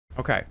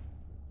Okay.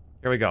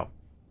 Here we go.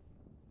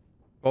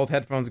 Both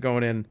headphones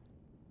going in.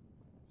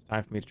 It's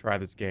time for me to try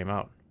this game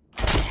out.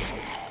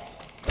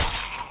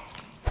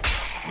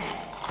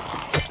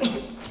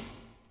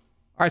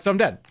 Alright, so I'm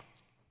dead.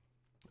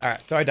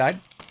 Alright, so I died.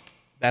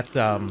 That's,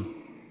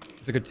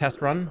 it's a good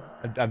test run.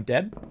 I'm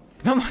dead.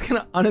 I'm not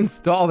gonna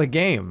uninstall the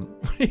game.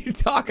 What are you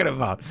talking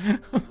about?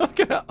 I'm not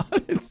gonna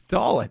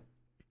uninstall it.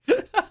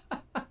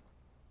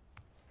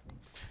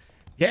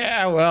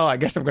 Yeah, well, I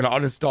guess I'm gonna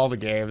uninstall the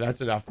game.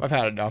 That's enough. I've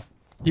had enough.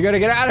 You gotta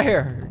get out of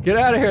here. Get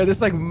out of here.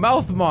 This like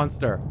mouth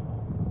monster.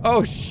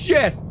 Oh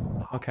shit.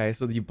 Okay,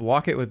 so you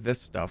block it with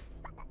this stuff.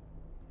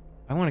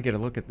 I want to get a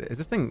look at this. Is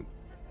this thing?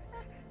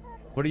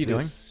 What are you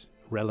doing?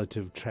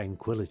 Relative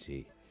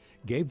tranquility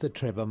gave the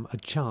Trebhum a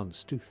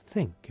chance to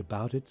think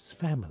about its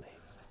family.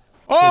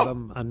 Oh!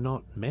 Trebhum are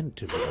not meant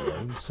to be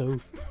alone, so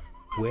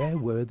where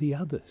were the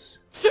others?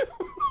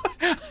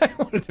 I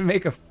wanted to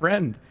make a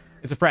friend.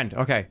 It's a friend.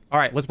 Okay. All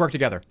right, let's work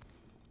together.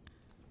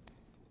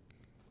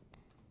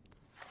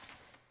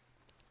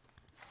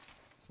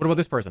 What about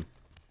this person?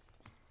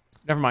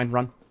 Never mind,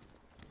 run.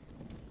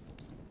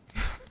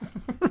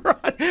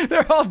 Run.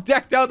 They're all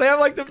decked out. They have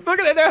like, look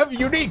at it, they have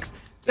uniques.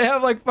 They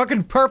have like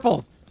fucking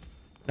purples.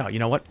 No, you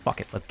know what?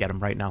 Fuck it. Let's get them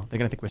right now. They're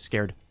gonna think we're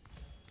scared.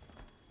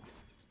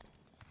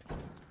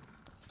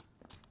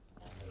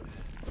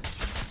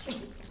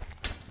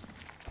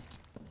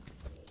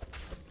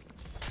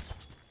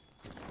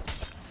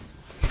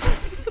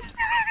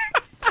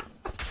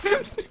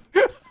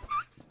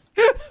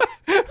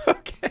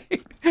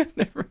 Okay.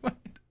 Never mind.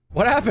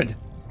 What happened?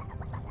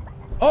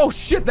 Oh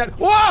shit, that,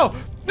 whoa!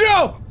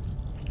 No!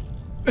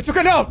 It's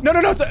okay, no, no, no,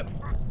 no, it's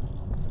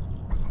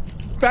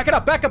back it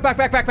up, back up,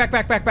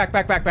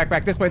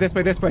 back, this way, this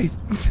way, this way.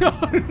 No,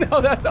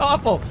 no, that's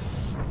awful.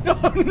 No,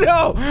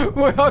 no,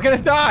 we're all gonna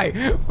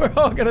die. We're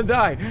all gonna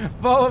die.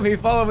 Follow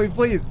me,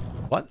 please.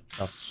 What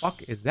the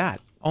fuck is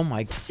that? Oh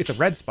my, it's a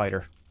red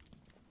spider.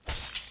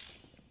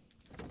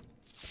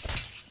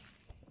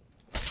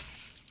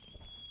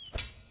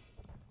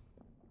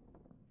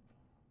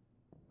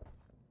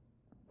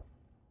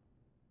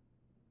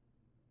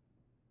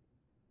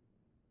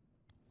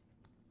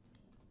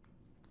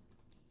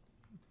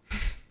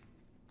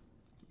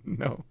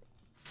 No,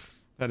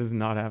 that is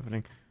not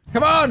happening.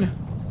 Come on!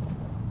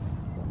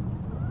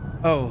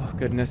 Oh,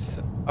 goodness.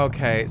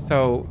 Okay,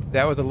 so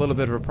that was a little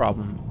bit of a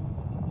problem.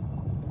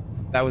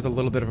 That was a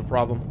little bit of a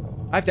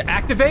problem. I have to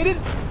activate it?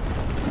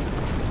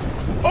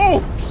 Oh,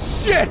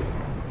 shit!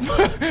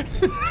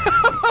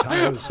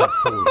 Tires had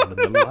fallen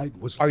and the light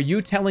was... Are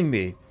you telling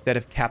me that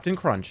if Captain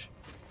Crunch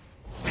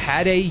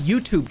had a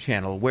YouTube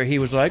channel where he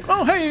was like,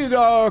 oh, hey,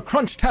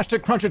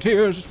 Crunch-tastic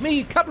Cruncheteers, it's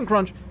me, Captain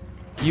Crunch,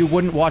 you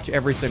wouldn't watch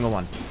every single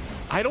one?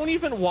 I don't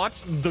even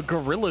watch the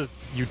Gorilla's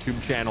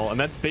YouTube channel, and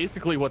that's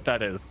basically what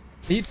that is.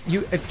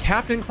 If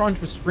Captain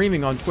Crunch was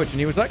streaming on Twitch and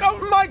he was like, oh,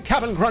 my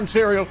Captain Crunch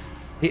cereal,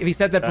 if he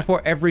said that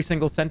before every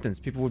single sentence,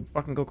 people would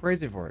fucking go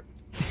crazy for it.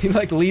 He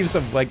like leaves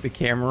the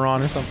camera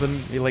on or something.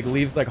 He like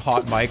leaves like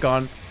hot mic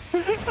on.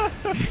 And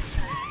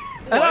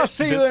I'll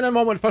see you in a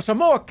moment for some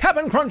more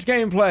Captain Crunch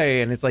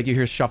gameplay. And it's like you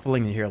hear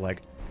shuffling and you hear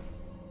like,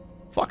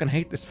 fucking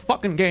hate this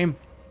fucking game.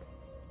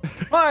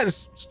 Why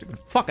this stupid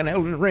fucking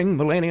Elden Ring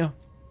Millennia?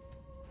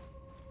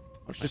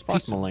 What's this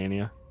Fuck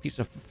Millennia? Piece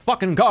of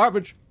fucking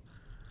garbage.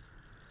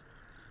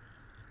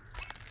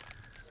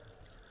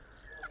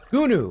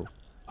 Gunu,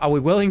 are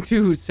we willing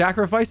to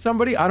sacrifice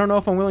somebody? I don't know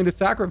if I'm willing to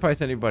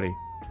sacrifice anybody.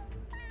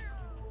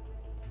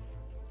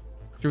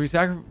 Should we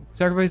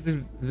sacrifice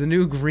the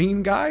new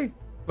green guy?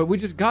 But we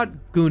just got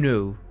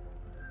Gunu.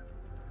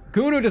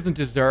 Gunu doesn't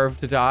deserve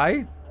to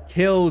die.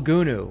 Kill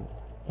Gunu.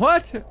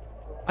 What?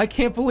 I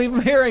can't believe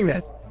I'm hearing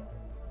this.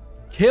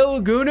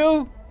 Kill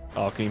Gunu?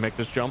 Oh, can you make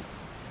this jump?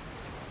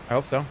 I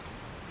hope so.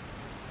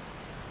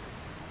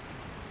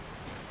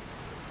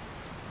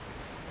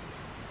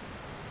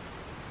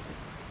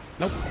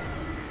 Nope.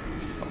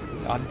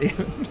 Fucking goddamn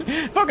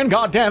it. Fucking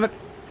goddamn it.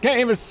 This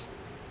game is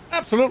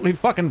absolutely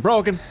fucking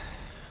broken.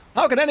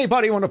 How could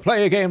anybody want to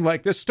play a game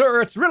like this,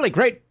 Stir? It's really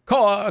great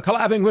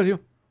collabing with you.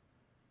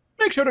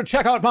 Make sure to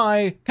check out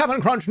my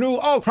Captain Crunch new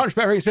all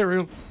Crunchberry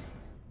cereal.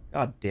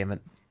 God damn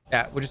it.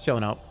 Yeah, we're just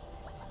chilling out.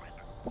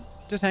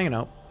 Just hanging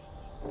out.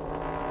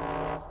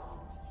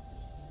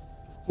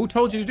 Who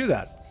told you to do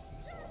that?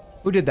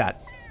 Who did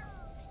that?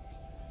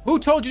 Who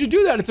told you to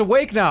do that? It's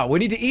awake now. We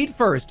need to eat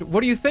first.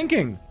 What are you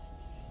thinking?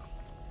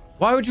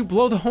 Why would you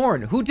blow the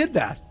horn? Who did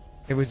that?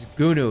 It was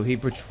Gunu. He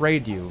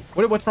betrayed you.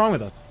 What's wrong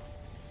with us?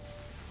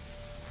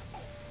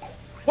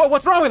 Whoa,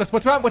 what's wrong with us?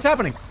 What's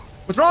happening?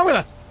 What's wrong with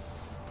us?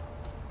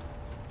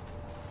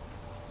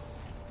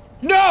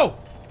 No!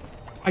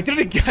 I did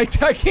it again.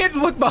 I can't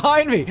look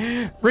behind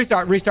me.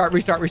 Restart, restart,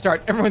 restart,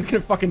 restart. Everyone's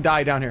gonna fucking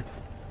die down here.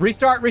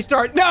 Restart,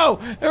 restart. No!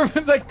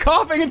 Everyone's like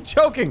coughing and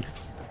choking.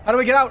 How do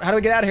we get out? How do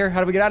we get out of here?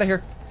 How do we get out of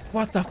here?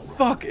 What the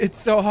fuck? It's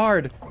so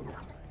hard.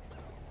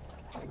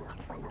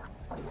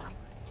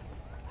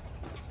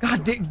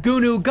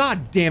 Gunu,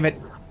 god damn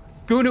it.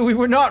 Gunu, we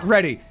were not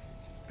ready.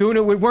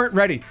 Gunu, we weren't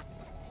ready.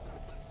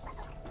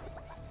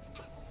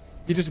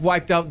 You just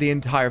wiped out the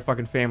entire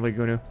fucking family,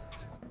 Gunu.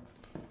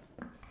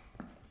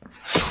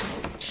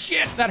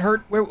 Shit, that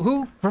hurt. Where?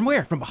 Who? From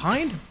where? From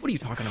behind? What are you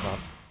talking about?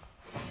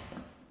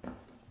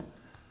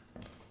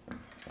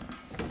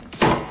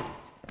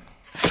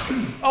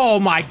 Oh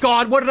my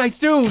god, what did I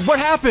do? What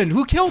happened?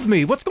 Who killed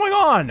me? What's going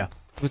on?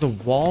 It was a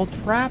wall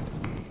trap?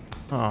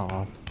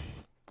 Oh.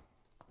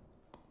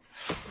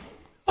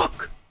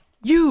 Fuck!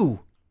 You!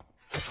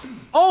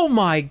 Oh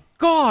my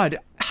god!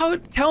 How?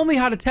 Tell me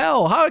how to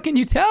tell. How can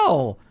you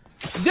tell?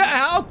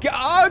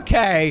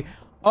 Okay.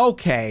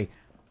 Okay.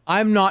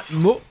 I'm not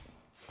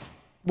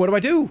what do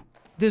I do?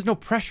 There's no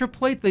pressure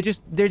plates.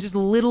 They're just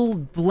little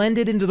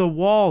blended into the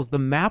walls. The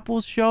map will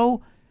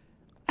show.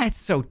 That's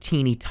so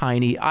teeny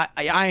tiny.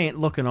 I ain't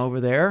looking over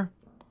there.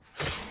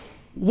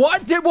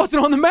 What? It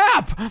wasn't on the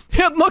map.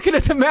 I'm looking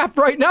at the map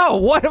right now.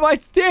 What am I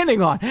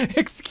standing on?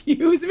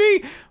 Excuse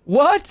me?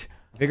 What?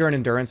 Vigor and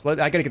endurance. I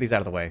gotta get these out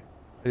of the way.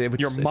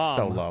 Your mom it's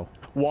so low.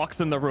 Walks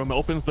in the room,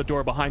 opens the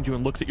door behind you,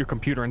 and looks at your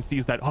computer and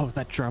sees that, oh, is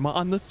that Jerma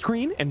on the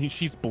screen? And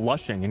she's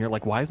blushing, and you're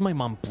like, why is my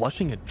mom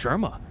blushing at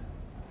Jerma?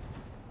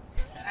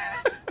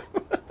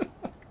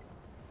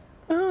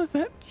 Oh, is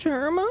that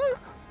Jerma?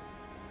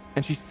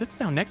 And she sits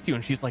down next to you,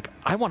 and she's like,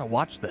 I want to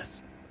watch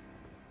this.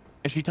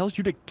 And she tells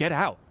you to get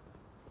out.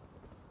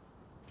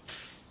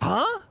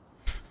 Huh?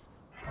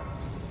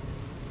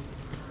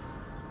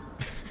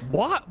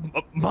 What?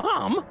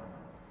 Mom?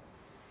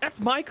 That's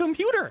my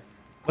computer.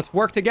 Let's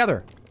work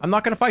together. I'm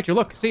not gonna fight you.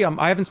 Look, see,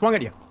 I haven't swung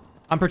at you.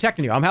 I'm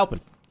protecting you. I'm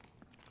helping.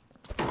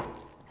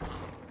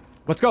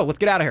 Let's go. Let's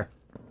get out of here.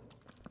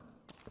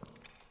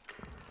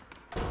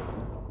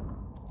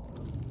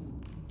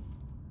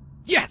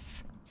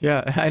 Yes.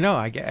 Yeah, I know.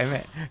 I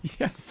mean,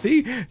 yeah.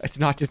 See, it's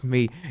not just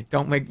me.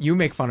 Don't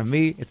make fun of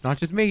me. It's not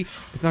just me.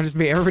 It's not just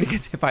me. Everybody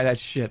gets hit by that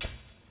shit.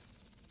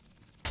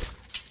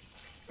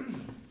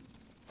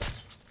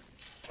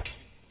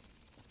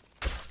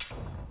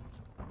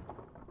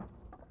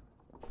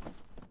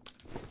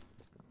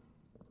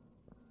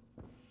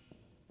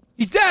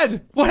 He's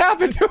dead! What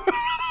happened to him?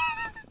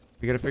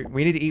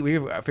 We need to eat. We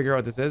gotta figure out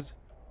what this is.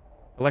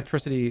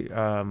 Electricity,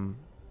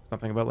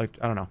 something about, like,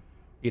 I don't know.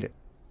 Eat it.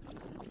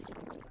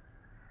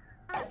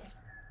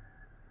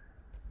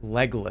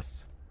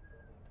 Legless.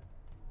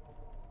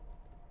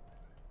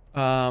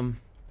 Well,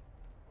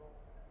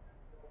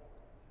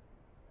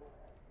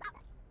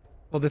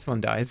 this one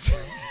dies.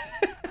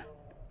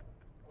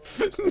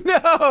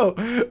 No!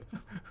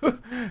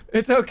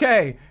 It's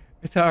okay.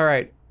 It's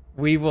alright.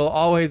 We will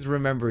always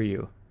remember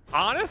you.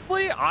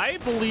 Honestly, I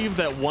believe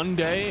that one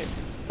day,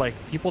 like,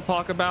 people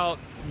talk about,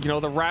 you know,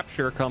 the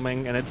rapture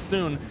coming, and it's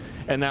soon,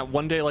 and that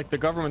one day, like, the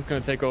government's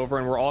going to take over,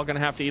 and we're all going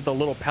to have to eat the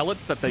little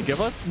pellets that they give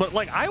us. But,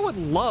 like, I would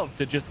love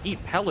to just eat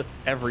pellets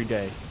every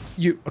day.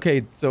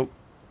 Okay, so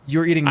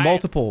you're eating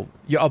multiple,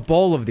 a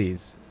bowl of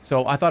these.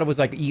 So I thought it was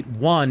like eat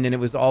one, and it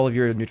was all of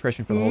your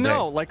nutrition for the whole day.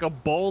 No, like a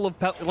bowl of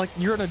like,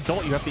 you're an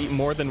adult, you have to eat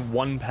more than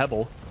one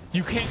pebble.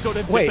 You can't go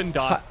to Dippin'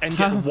 Dots and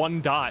get one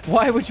dot.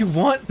 Why would you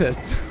want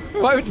this?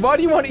 Why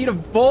do you want to eat a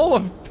bowl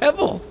of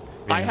pebbles?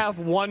 I have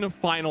one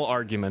final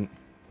argument.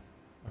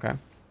 Okay.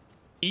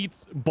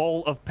 Eats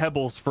bowl of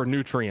pebbles for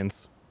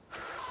nutrients.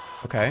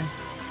 Okay.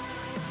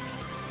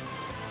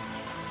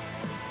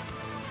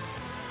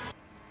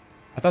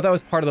 I thought that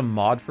was part of the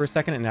mod for a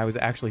second, and I was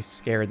actually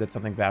scared that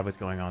something bad was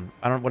going on.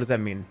 What does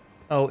that mean?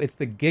 Oh, it's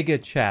the Giga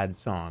Chad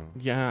song.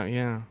 Yeah,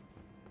 yeah.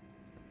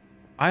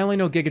 I only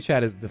know Giga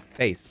Chad as the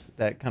face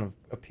that kind of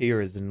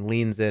appears and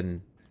leans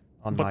in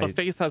on my... But the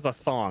face has a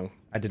song.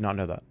 I did not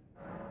know that.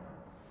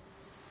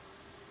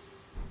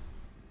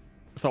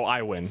 So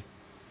I win.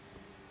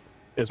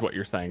 Is what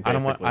you're saying,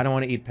 basically. I don't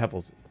want to eat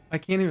pebbles. I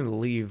can't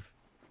even leave.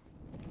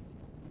 Do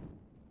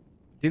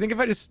you think if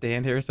I just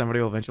stand here, somebody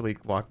will eventually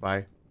walk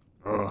by?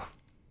 Ugh.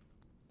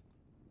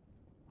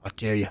 I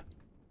tell you,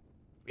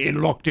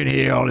 being locked in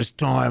here all this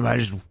time, I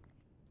just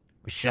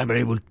wish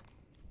somebody would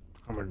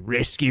come and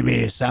rescue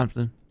me or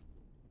something.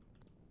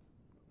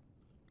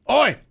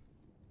 Oi!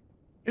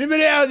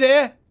 Anybody out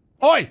there?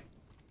 Oi!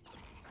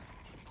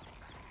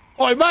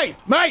 Oi, mate!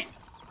 Mate!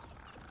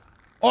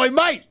 Oi,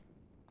 mate!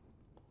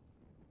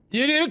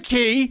 You need a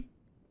key?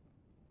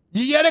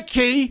 You got a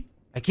key?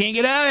 I can't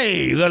get out of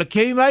here. You got a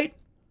key, mate?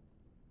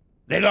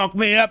 They locked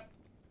me up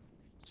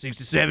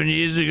 67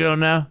 years ago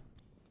now.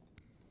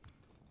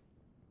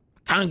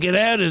 Can't get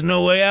out. There's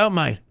no way out,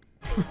 mate.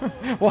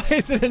 Why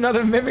is it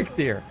another mimic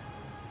deer?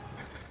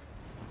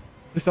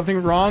 Is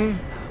something wrong?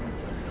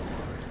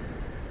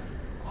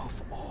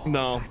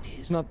 No,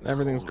 it's not.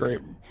 Everything's great.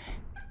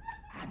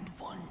 And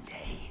one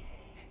day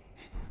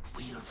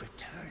we'll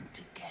return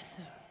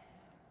together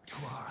to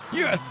our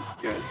Yes,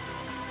 yes.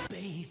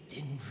 bathed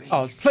in rays.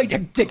 Oh, play the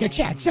Giga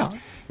Chad song.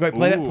 Wait,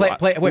 play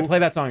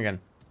that song again.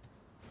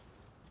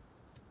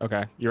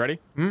 Okay, you ready?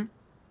 Hmm?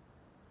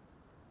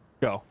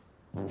 Go.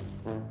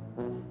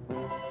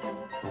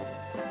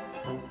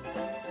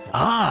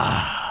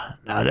 Ah,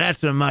 now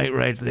that's a mate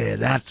right there.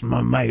 That's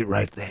my mate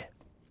right there.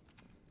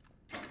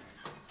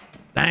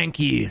 Thank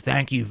you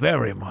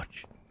very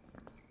much.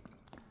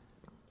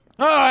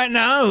 All right,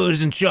 now,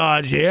 who's in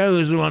charge here?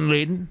 Who's the one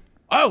leading?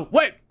 Oh,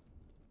 wait!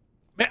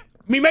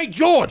 Me mate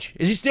George!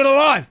 Is he still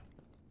alive?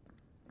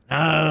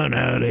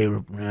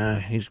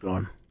 No, he's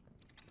gone.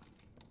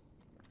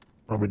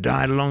 Probably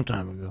died a long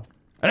time ago.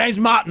 Her name's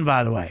Martin,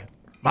 by the way.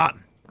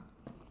 Martin.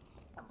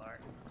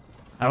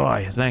 How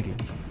are you? Thank you.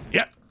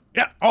 Yeah.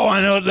 Oh,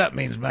 I know what that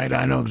means, mate.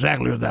 I know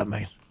exactly what that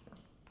means.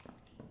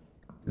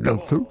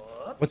 Don't you?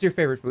 What's your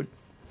favorite food?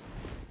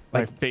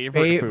 My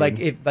favorite food.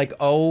 Like,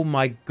 oh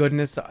my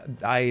goodness,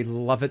 I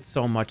love it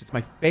so much. It's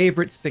my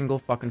favorite single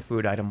fucking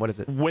food item. What is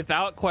it?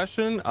 Without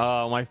question,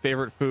 my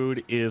favorite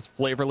food is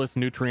flavorless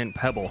nutrient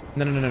pebble.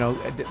 No.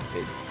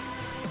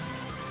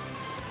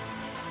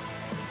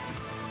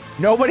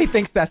 Nobody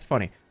thinks that's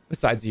funny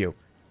besides you.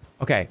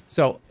 Okay,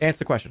 so answer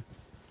the question.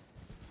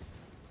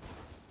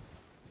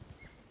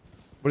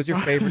 What is your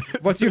favorite?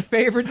 What's your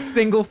favorite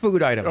single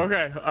food item?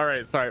 Okay, all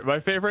right, sorry. My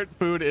favorite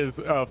food is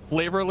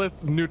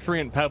flavorless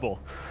nutrient pebble.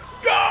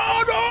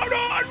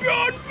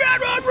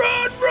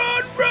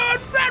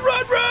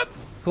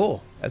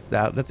 Cool. That's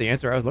the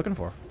answer I was looking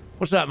for.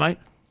 What's that, mate?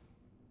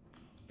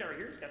 Over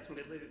here's got some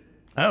good loot.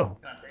 Oh.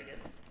 Not very good.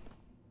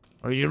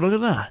 Would you look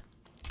at that?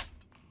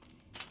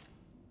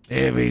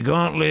 Heavy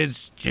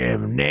gauntlets,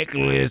 gem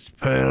necklace,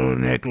 pearl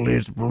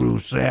necklace, blue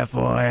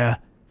sapphire.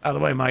 Out of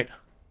the way, mate.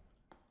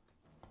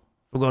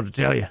 Forgot to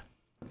tell you.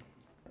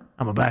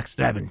 I'm a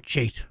backstabbing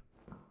cheat.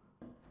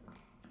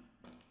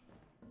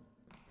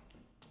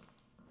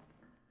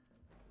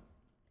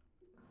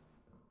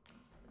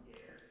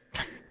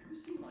 You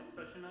seem like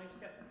such a nice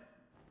guy.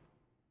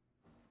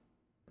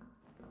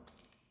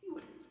 You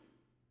would.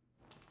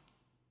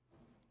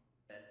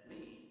 That's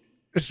me.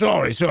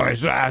 Sorry,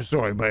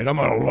 mate. I'm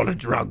on a lot of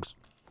drugs.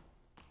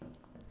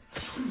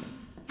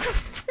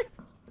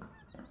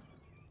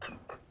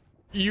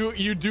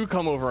 You do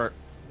come over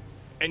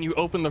and you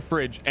open the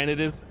fridge and it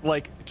is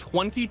like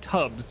 20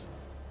 tubs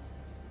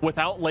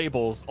without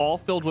labels, all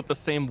filled with the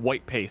same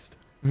white paste.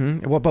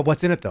 Mm-hmm. Well, but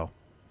what's in it though?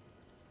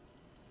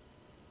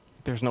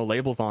 There's no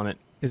labels on it.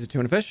 Is it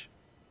tuna fish?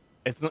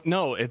 It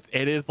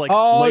is like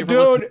Oh,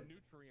 flavorless dude.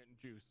 nutrient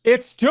juice.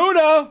 It's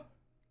tuna.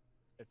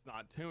 It's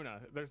not tuna.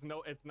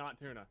 It's not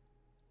tuna.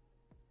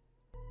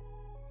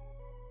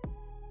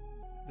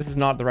 This is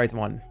not the right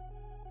one.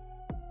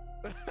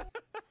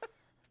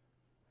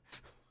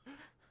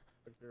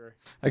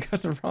 I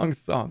got the wrong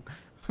song.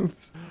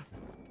 Oops.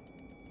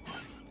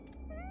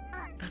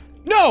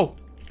 No!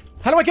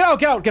 How do I get out?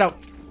 Get out!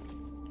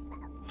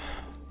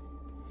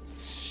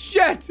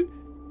 Shit!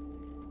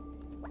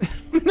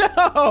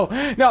 No!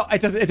 No, it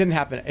didn't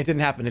happen. It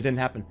didn't happen. It didn't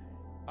happen.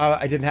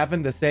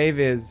 The save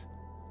is...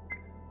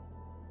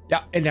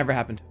 Yeah, it never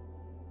happened.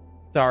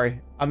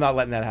 Sorry. I'm not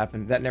letting that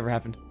happen. That never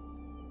happened.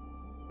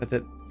 That's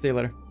it. See you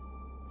later.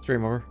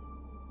 Stream over.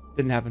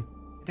 Didn't happen.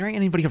 There ain't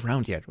anybody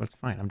around yet. Well, it's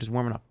fine. I'm just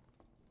warming up.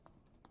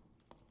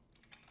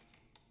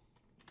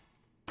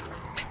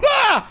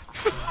 Ah!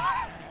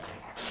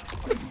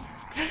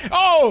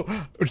 Oh,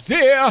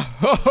 dear.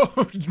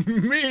 Oh,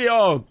 me.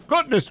 Oh,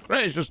 goodness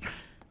gracious.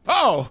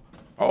 Oh,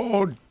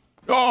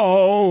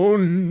 no.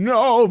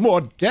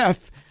 More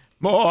death.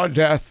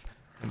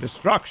 And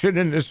destruction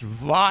in this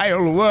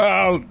vile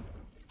world.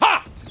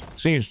 Ha!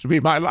 Seems to be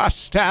my last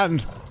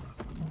stand.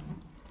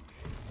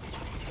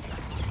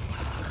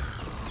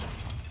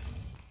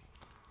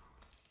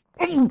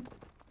 Boy,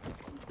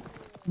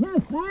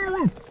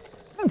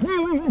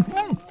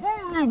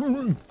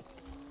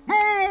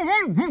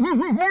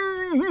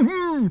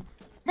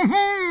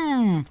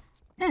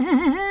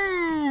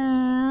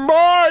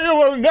 you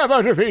will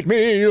never defeat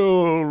me,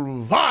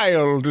 you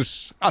vile,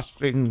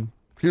 disgusting,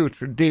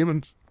 putrid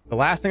demons. The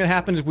last thing that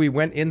happened is we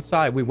went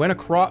inside. We went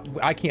across. We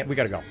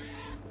gotta go.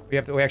 We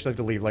actually have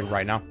to leave, like,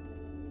 right now.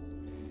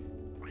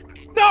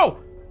 No!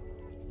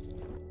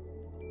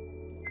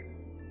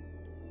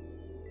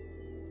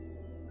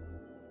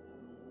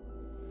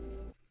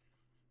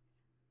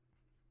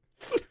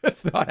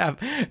 It's not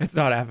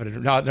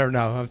happening. No,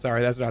 I'm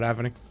sorry. That's not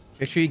happening.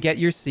 Make sure you get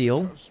your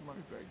seal. My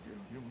beggar,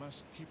 you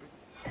must keep it.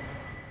 And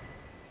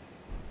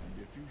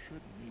if you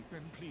should need,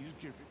 then please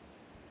give it.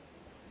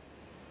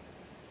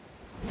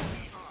 We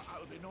are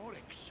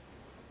Albinorics.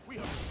 We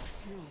are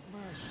still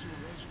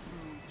merciless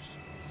brutes.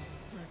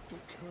 Let the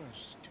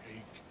curse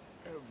take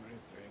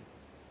everything.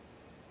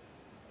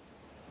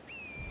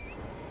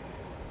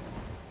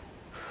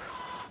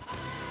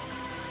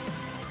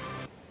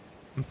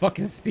 I'm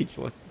fucking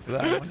speechless for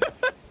that one.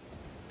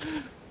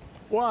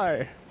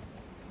 Why?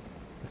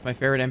 It's my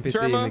favorite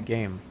NPC in the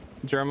game.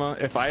 Jerma,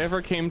 if I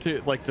ever came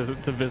to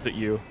visit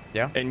you,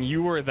 Yeah. and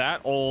you were that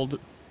old,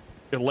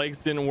 your legs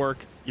didn't work,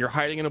 you're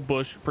hiding in a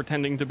bush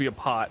pretending to be a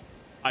pot,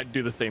 I'd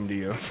do the same to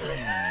you.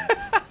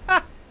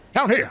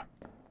 Down here.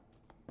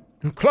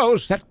 And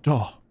close that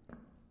door.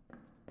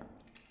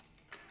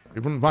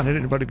 We wouldn't want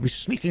anybody to be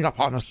sneaking up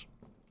on us.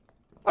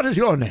 What is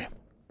your name?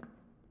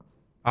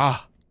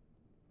 Ah.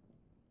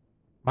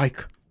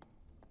 Mike.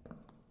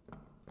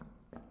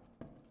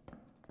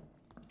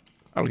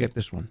 I'll get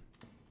this one.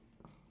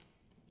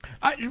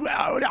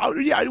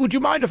 Would you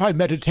mind if I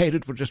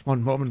meditated for just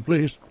one moment,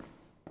 please?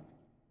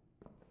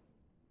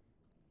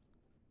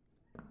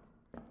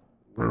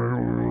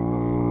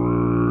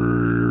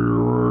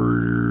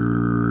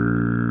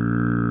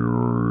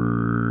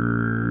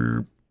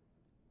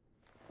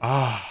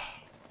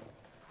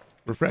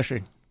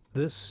 refreshing.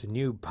 This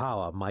new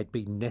power might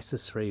be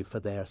necessary for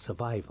their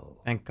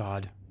survival. Thank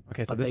God.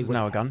 Okay, so But this they is would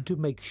now a have gun. to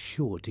make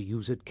sure to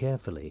use it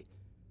carefully,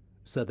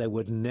 so they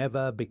would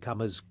never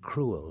become as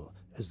cruel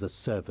as the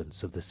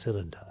servants of the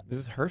cylinder.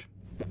 Does this hurt?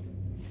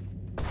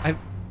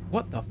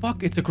 What the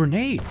fuck? It's a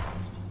grenade.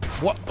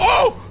 What?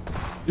 Oh!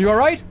 You all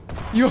right?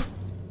 You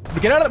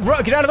get out of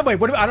the way.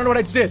 I don't know what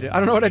I just did. I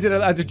don't know what I did.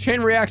 The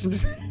chain reaction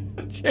just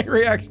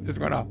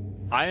went off.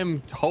 I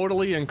am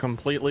totally and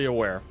completely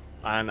aware,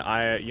 and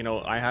I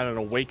had an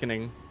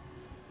awakening.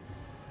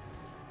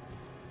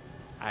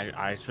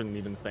 I shouldn't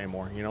even say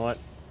more. You know what?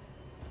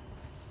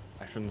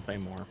 I shouldn't say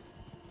more.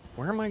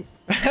 Where am I?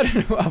 I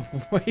don't know.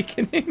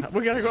 Awakening.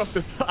 We gotta go up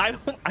this. I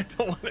don't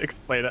want to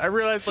explain it. I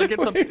realize like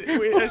it's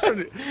I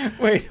shouldn't.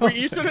 Wait.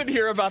 You shouldn't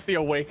hear about the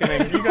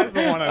awakening. You guys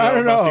don't want to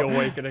know about the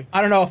awakening.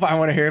 I don't know if I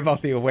want to hear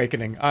about the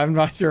awakening. I'm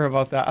not sure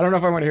about that. I don't know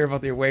if I want to hear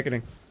about the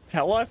awakening.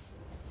 Tell us.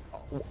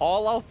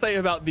 All I'll say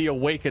about the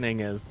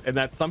awakening is, and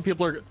that some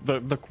people are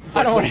the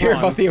I don't want to hear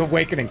about the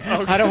awakening.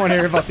 Okay. I don't want to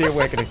hear about the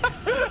awakening.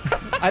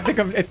 I think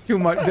it's too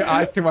much.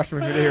 It's too much for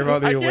me to hear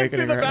about the awakening. I can't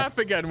see the map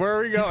again. Where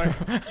are we going?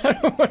 I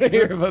don't want to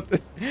hear about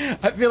this.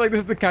 I feel like this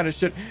is the kind of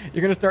shit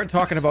you're gonna start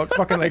talking about,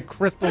 fucking like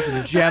crystals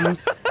and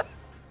gems,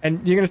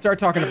 and you're gonna start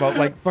talking about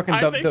like fucking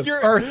the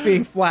Earth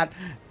being flat.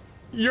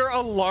 Your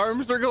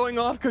alarms are going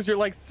off because you're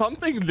like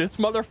something this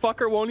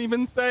motherfucker won't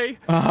even say.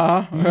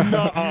 I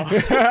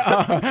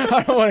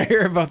don't want to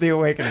hear about the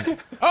awakening.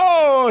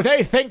 Oh,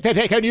 they think that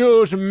they can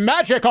use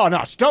magic on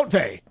us, don't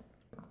they?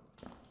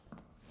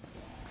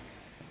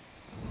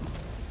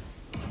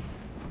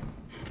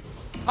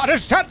 How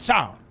does that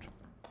sound?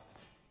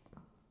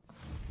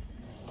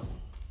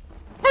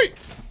 Wait.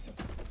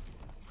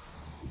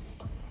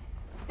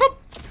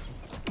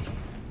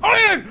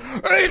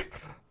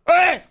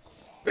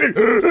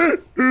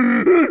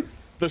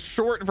 The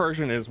short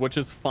version is, which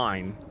is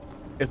fine,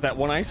 is that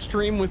when I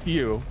stream with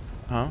you,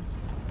 I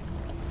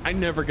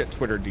never get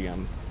Twitter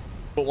DMs.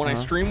 But when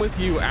I stream with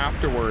you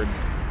afterwards,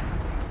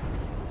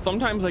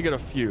 sometimes I get a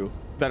few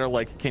that are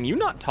like, can you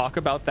not talk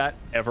about that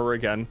ever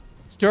again?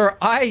 Stir,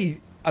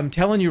 I'm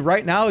telling you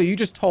right now, you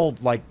just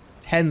told like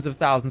tens of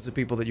thousands of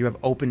people that you have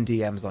open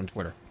DMs on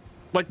Twitter.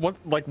 Like what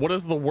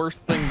is the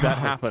worst thing that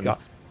happens? God.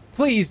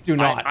 Please do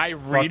not. I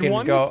read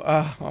one. Go.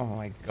 Oh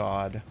my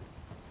God.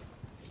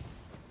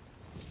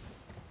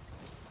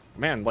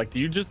 Man, like, do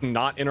you just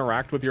not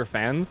interact with your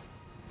fans?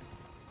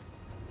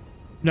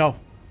 No.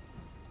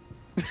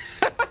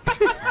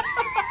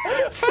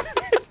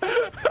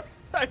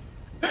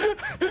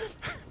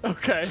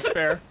 Okay,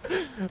 fair.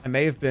 I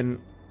may have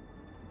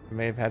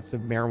had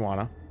some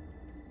marijuana.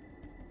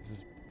 This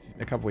is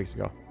a couple weeks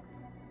ago.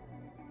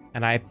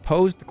 And I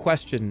posed the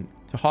question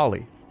to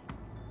Holly.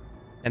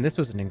 And this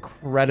was an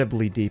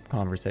incredibly deep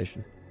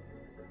conversation.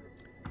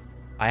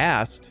 I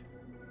asked,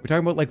 we're talking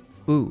about like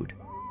food.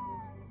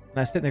 And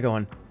I was sitting there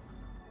going,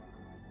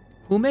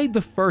 who made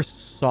the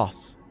first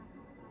sauce?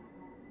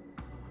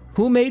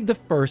 Who made the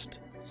first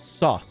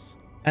sauce?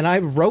 And I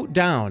wrote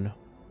down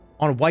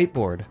on a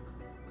whiteboard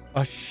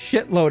a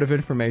shitload of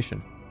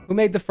information. Who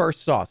made the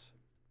first sauce?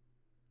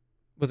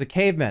 Was it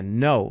cavemen?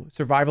 No.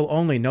 Survival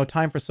only. No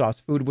time for sauce.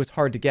 Food was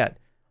hard to get.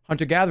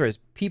 Hunter-gatherers.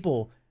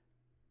 People.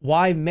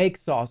 Why make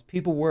sauce?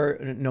 People were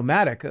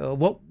nomadic.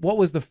 What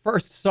was the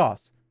first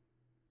sauce?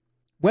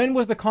 When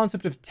was the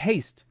concept of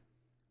taste?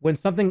 When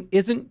something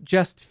isn't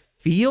just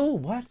feel?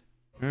 What?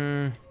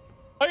 I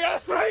gotta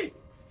sleep!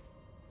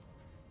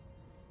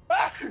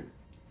 I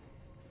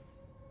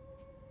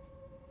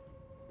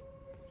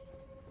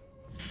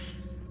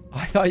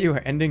thought you were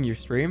ending your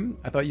stream.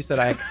 I thought you said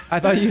I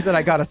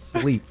gotta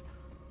sleep.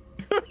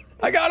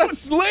 I gotta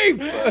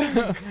sleep.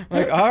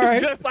 Like, all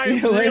right. Yes, I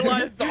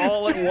realized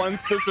all at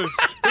once this is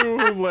too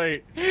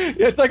late.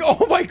 It's like,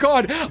 oh my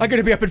God, I'm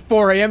gonna be up at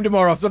 4 a.m.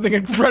 tomorrow. Something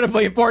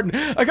incredibly important.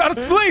 I gotta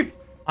sleep.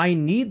 I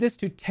need this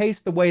to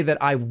taste the way that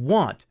I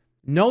want.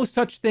 No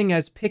such thing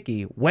as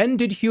picky. When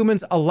did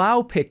humans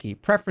allow picky?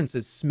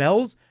 Preferences,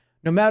 smells?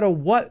 No matter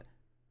what,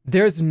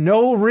 there's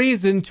no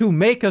reason to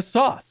make a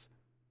sauce.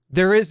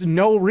 There is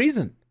no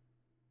reason.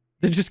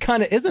 There just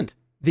kind of isn't.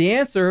 The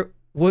answer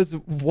was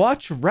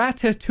watch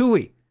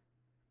Ratatouille.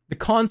 The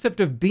concept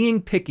of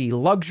being picky,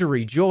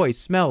 luxury, joy,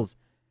 smells.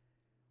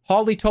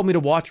 Holly told me to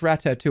watch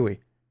Ratatouille.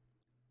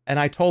 And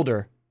I told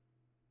her,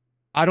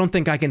 I don't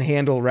think I can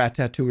handle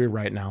Ratatouille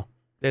right now.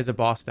 There's a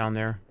boss down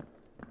there.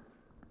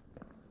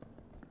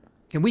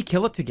 Can we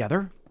kill it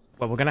together?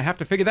 Well, we're gonna have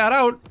to figure that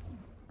out.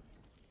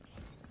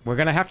 We're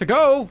gonna have to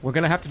go. We're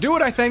gonna have to do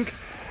it, I think.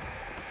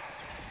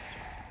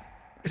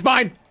 It's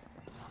mine.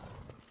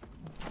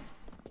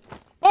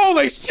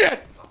 Holy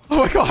shit!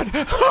 Oh my God!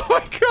 Oh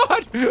my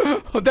God!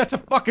 Oh, that's a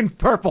fucking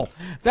purple.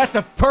 That's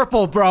a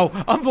purple, bro.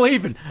 I'm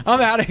leaving.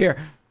 I'm out of here.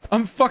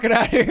 I'm fucking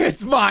out of here.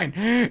 It's mine.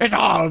 It's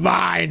all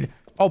mine.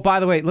 Oh, by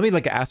the way, let me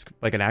like ask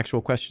like an actual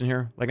question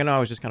here. Like, I know I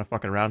was just kind of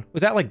fucking around.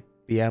 Was that like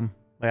BM?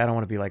 Like, I don't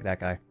want to be like that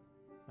guy.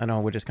 I know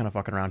we're just kind of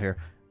fucking around here.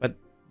 But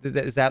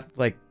is that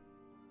like,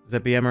 is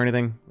that BM or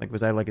anything? Like,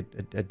 was I like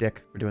a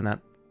dick for doing that?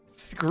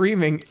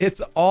 Screaming,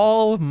 it's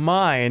all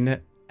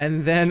mine.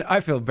 And then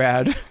I feel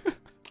bad.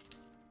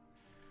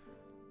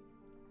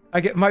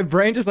 My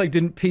brain just like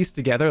didn't piece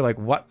together like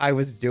what I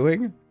was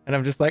doing. And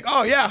I'm just like,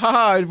 oh yeah,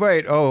 haha,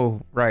 wait,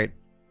 oh, right.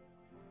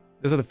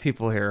 Those are the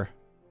people here.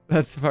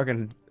 That's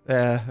fucking,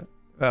 oh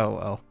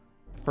well.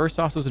 First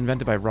sauce was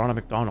invented by Ronald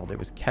McDonald. It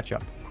was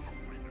ketchup.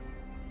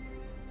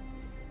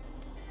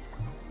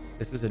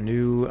 This is a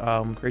new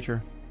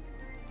creature.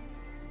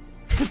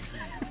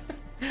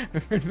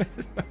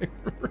 Invented by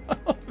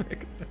Ronald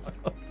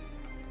McDonald.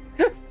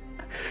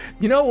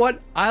 You know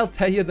what? I'll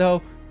tell you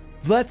though,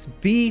 let's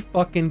be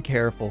fucking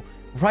careful.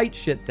 Write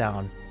shit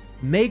down.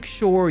 Make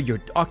sure you're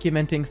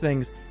documenting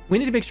things. We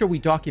need to make sure we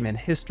document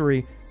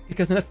history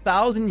because in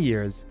 1,000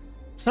 years,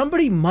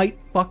 somebody might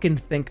fucking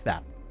think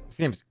that.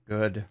 Seems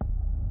good.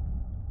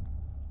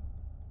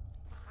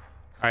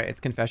 All right, it's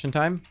confession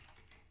time.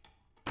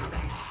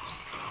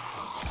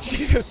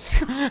 Jesus.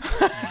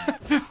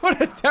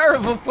 What a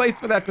terrible place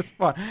for that to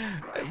spawn.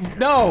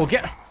 No,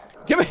 get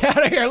me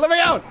out of here. Let me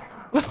out.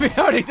 Let me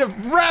out. He's a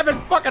rabid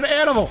fucking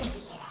animal.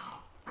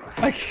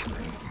 Like,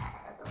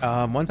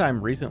 one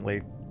time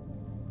recently,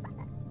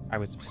 I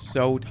was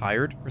so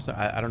tired.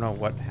 I don't know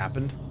what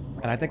happened.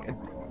 And I think,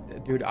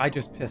 dude, I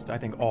just pissed, I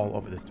think, all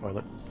over this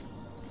toilet.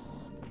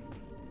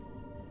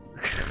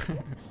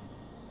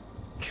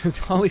 Because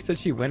Holly said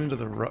she went into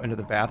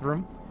the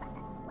bathroom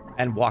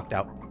and walked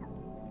out.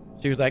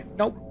 She was like,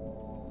 nope.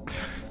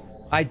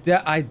 I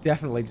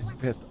definitely just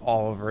pissed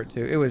all over it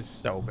too. It was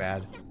so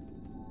bad.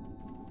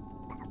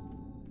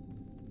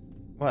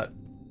 What?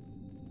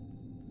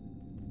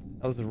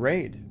 That was a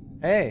raid.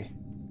 Hey.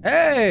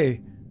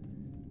 Hey!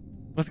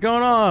 What's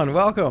going on?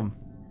 Welcome.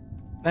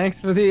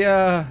 Thanks for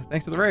the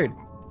raid.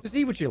 Just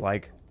eat what you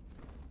like.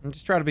 And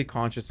just try to be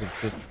conscious of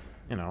just,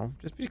 you know,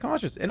 just be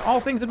conscious. In all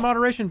things in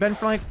moderation, Ben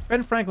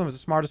Franklin was the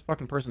smartest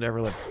fucking person to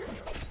ever live.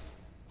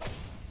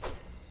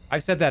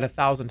 I've said that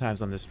 1,000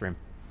 times on this stream.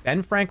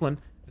 Ben Franklin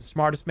is the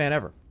smartest man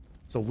ever.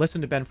 So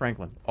listen to Ben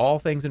Franklin. All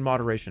things in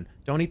moderation.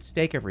 Don't eat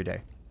steak every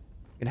day.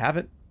 You can have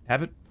it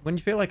when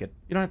you feel like it.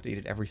 You don't have to eat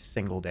it every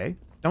single day.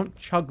 Don't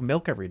chug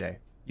milk every day.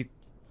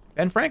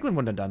 Ben Franklin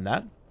wouldn't have done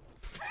that.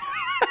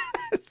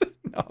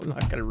 No, I'm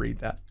not gonna read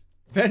that.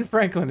 Ben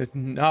Franklin is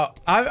not.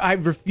 I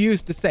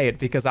refuse to say it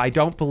because I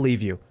don't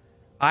believe you.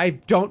 I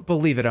don't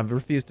believe it. I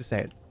refuse to say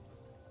it.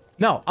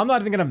 No, I'm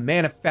not even gonna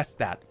manifest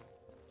that.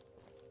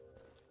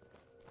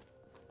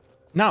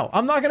 No,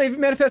 I'm not gonna even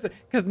manifest it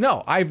because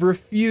no, I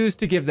refuse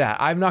to give that.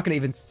 I'm not gonna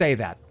even say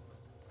that.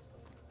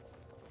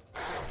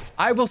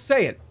 I will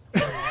say it.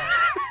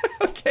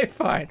 Okay,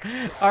 fine.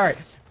 All right.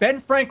 Ben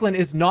Franklin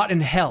is not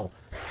in hell.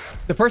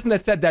 The person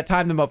that said that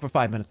timed them up for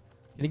 5 minutes.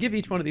 Can you give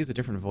each one of these a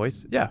different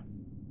voice? Yeah.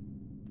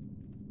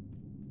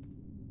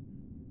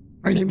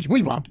 My name is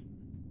Weebomb.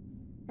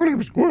 My name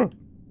is Squirrel.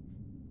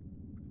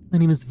 My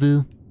name is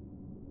Vu.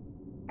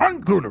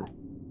 I'm Guru.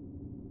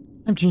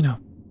 I'm Gino.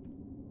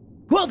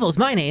 Guovo's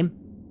my name.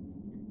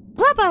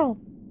 Guovo.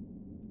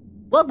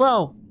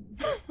 Guovo.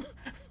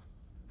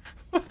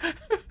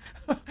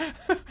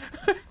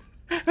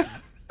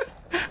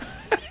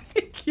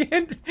 I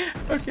can't.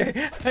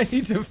 Okay, I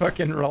need to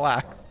fucking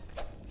relax.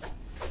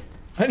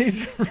 I need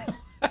to relax.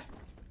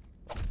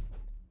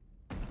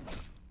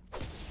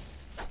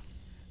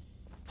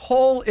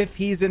 Poll if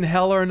he's in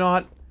hell or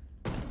not.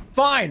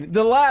 Fine,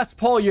 the last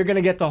poll you're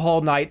gonna get the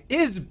whole night.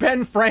 Is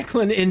Ben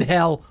Franklin in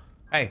hell?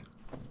 Hey,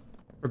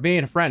 for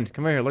being a friend,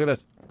 come here, look at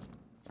this.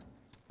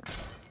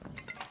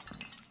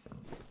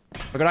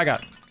 Look what I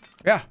got.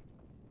 Yeah.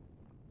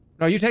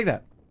 No, you take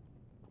that.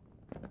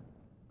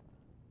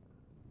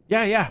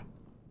 Yeah, yeah.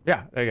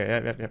 Yeah, there you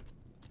go, yeah.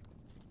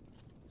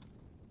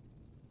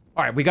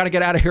 All right, we got to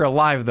get out of here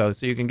alive though,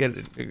 so you can get,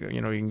 you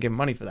know, you can get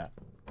money for that.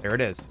 There it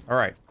is. All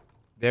right,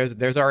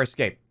 there's our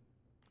escape.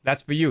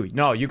 That's for you.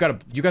 No, you got a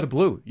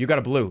blue. You got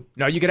a blue.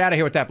 No, you get out of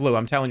here with that blue.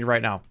 I'm telling you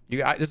right now.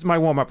 This is my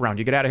warm-up round.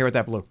 You get out of here with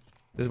that blue.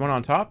 There's one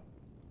on top.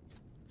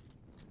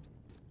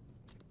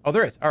 Oh,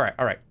 there is. All right,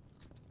 all right.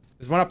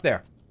 There's one up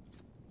there.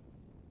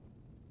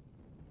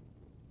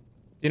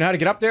 Do you know how to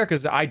get up there?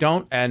 Because I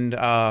don't, and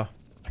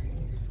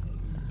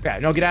yeah,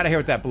 no, get out of here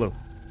with that blue.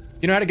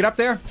 You know how to get up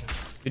there?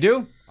 You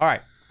do? All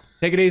right.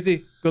 Take it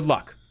easy. Good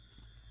luck.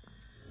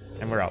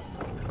 And we're out.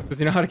 Does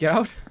he know how to get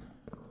out?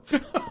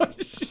 Oh,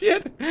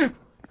 shit.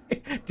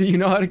 Do you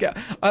know how to get...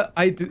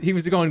 he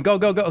was going, go,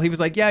 go, go. He was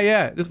like, yeah,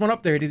 yeah. There's one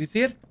up there. Does he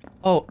see it?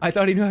 Oh, I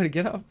thought he knew how to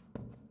get up.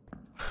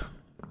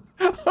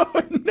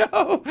 Oh,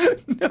 no.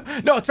 No,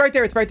 no, it's right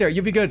there. It's right there.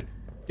 You'll be good. Do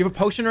you have a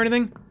potion or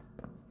anything?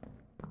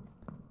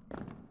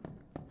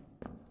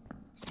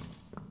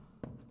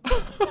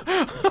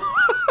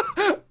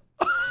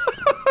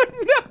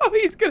 No,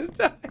 he's gonna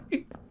die.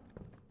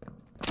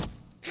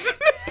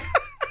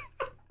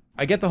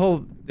 I get the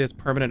whole there's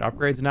permanent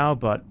upgrades now,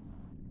 but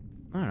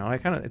I don't know. I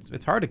kind of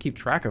it's hard to keep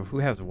track of who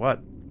has what.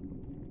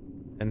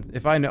 And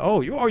if I know,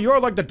 oh, you're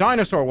like the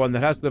dinosaur one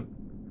that has the.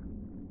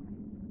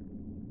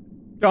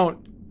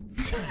 Don't.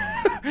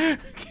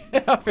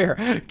 Get up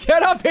here!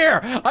 Get up here!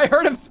 I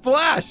heard him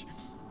splash.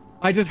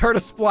 I just heard a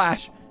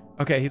splash.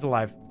 Okay, he's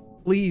alive.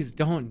 Please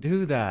don't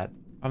do that.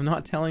 I'm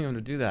not telling him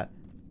to do that.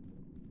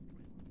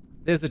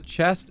 There's a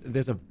chest.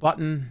 There's a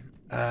button.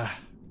 What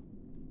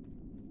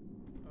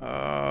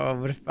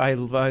if I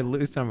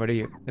lose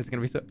somebody? It's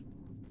gonna be so...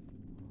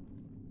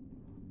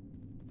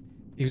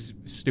 He was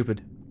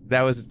stupid.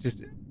 That was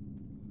just...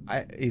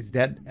 he's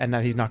dead, and now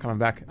he's not coming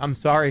back. I'm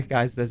sorry,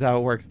 guys. That's how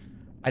it works.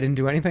 I didn't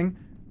do anything.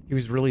 He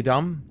was really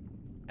dumb,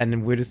 and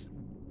then we're just...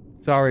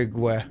 Sorry,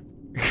 Gue.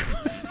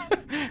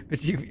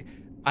 But you...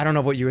 I don't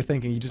know what you were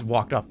thinking. You just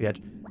walked off the edge.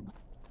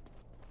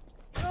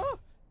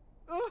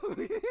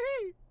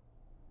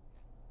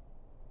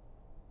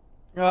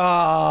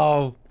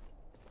 Oh.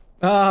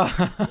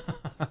 Oh.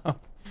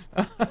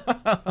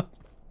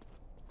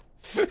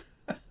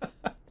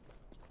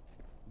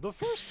 The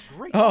first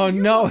great. Oh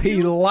no,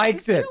 he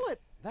likes it.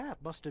 That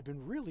must have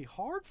been really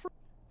hard for.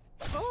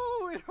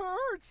 Oh, it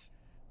hurts.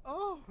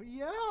 Oh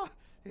yeah,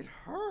 it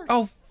hurts.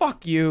 Oh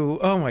fuck you.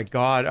 Oh my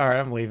god. All right,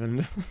 I'm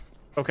leaving.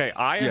 Okay,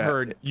 I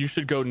heard you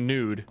should go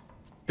nude,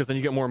 because then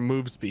you get more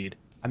move speed.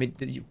 I mean,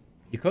 you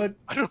could.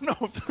 I don't know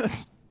if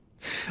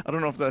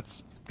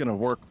that's gonna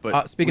work,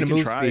 but speaking of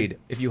move speed,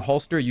 if you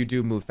holster, you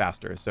do move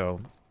faster.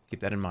 So keep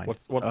that in mind.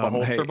 What's the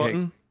holster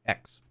button?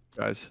 X.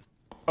 Guys.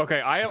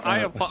 Okay,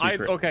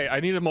 okay, I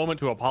need a moment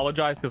to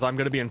apologize because I'm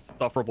gonna be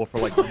insufferable for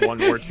like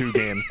 1 or 2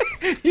 games.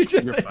 You're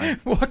just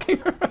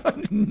walking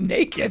around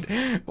naked.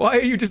 Why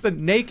are you just a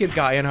naked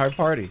guy in our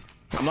party?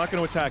 I'm not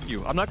gonna attack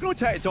you. I'm not gonna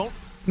attack. Don't.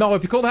 No,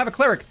 it'd be cool to have a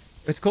cleric.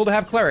 It's cool to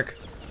have cleric.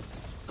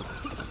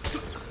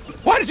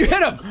 Why did you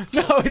hit him?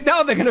 No,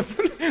 now they're gonna. No.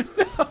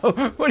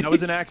 That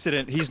was an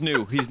accident. He's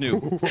new. He's new.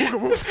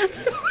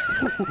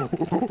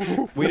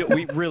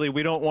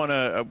 we don't want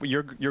to.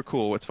 You're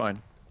cool. It's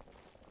fine.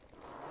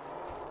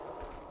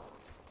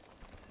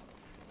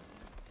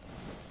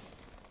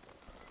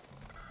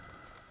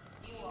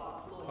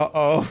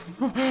 Uh-oh.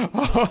 Oh,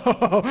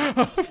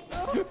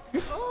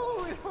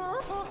 it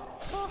hurts.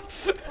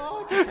 Oh,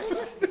 I can take it.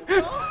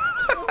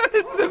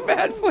 This is a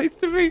bad place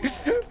to be.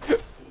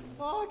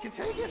 Oh, I can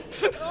take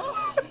it.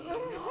 Oh,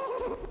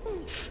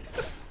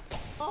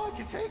 I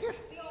can take it.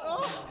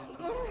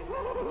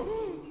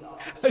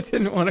 I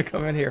didn't want to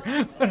come in here,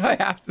 but I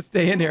have to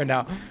stay in here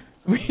now.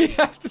 We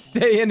have to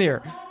stay in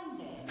here.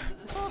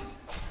 Oh,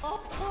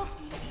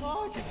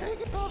 I can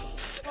take it. Oh,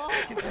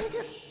 I can take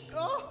it.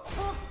 Oh,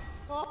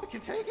 I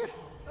can take it.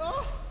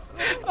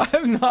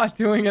 I'm not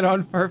doing it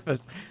on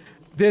purpose.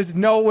 There's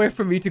nowhere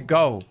for me to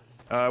go.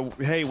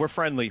 Hey, we're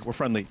friendly. We're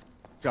friendly.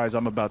 Guys,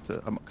 I'm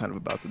kind of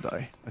about to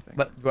die, I think.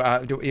 But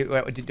watch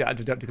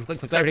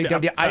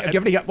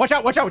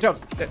out, watch out, watch out.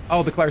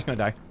 Oh, the cleric's gonna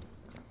die.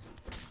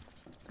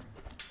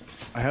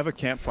 I have a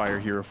campfire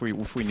here if we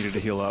needed to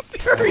heal up.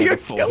 Stir, you're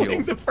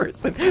killing the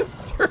person.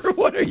 Stir,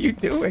 what are you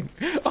doing?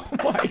 Oh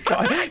my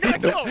god. He's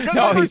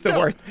the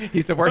worst.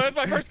 He's the worst. That's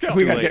my first kill.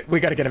 We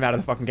gotta get him out of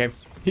the fucking game.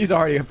 He's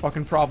already a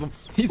fucking problem.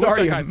 He's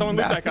already a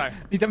massive.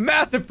 He's a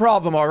massive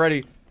problem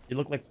already. You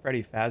look like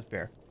Freddy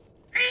Fazbear.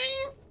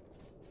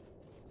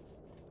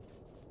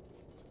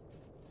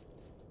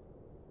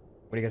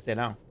 What are you gonna say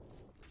now?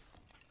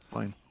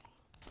 Fine.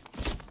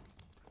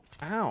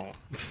 Ow.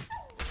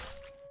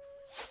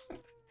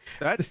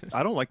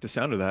 I don't like the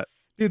sound of that.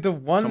 Dude,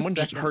 someone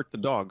just hurt the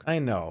dog. I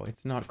know,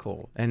 it's not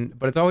cool.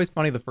 But it's always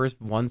funny the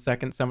first 1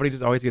 second. Somebody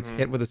just always gets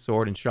hit with a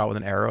sword and shot with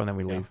an arrow, and then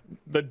we leave.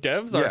 The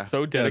devs are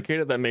so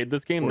dedicated that made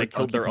this game, they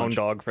killed their own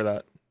dog for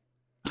that.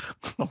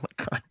 Oh my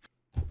god.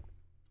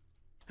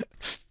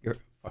 You're a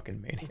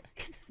fucking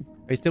maniac.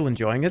 Are you still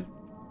enjoying it?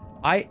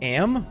 I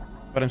am,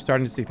 but I'm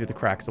starting to see through the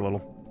cracks a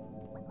little.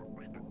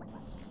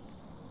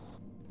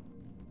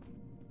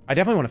 I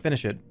definitely want to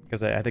finish it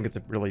because I think it's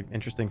a really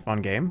interesting,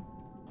 fun game.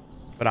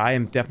 But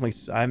I'm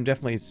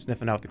definitely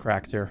sniffing out the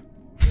cracks here.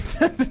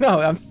 No,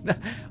 I'm.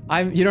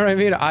 You know what I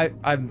mean?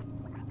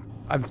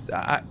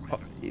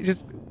 You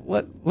just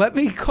let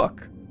me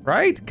cook,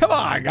 right? Come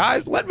on,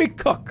 guys, let me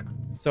cook.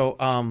 So,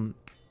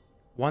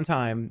 one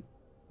time,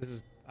 this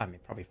is, I mean,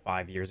 probably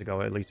 5 years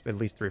ago, at least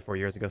 3 or 4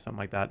 years ago, something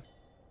like that.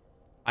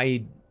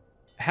 I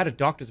had a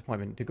doctor's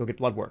appointment to go get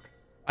blood work.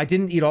 I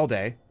didn't eat all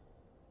day.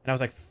 And I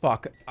was like,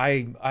 fuck,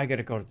 I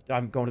gotta go to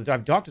I'm going to the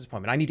doctor's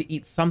appointment. I need to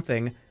eat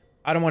something.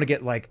 I don't want to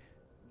get like,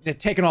 they're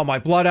taking all my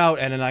blood out.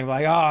 And then I'm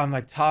like, oh, I'm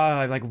like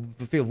tired. I like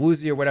feel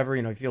woozy or whatever,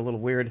 you know, I feel a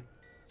little weird.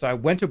 So I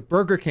went to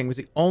Burger King, was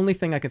the only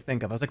thing I could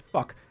think of. I was like,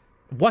 fuck,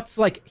 what's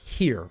like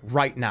here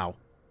right now?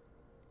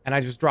 And I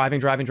was just driving,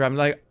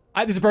 like,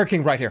 there's a Burger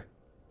King right here.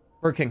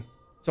 Burger King.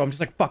 So I'm just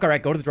like, fuck, all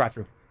right, go to the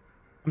drive-thru.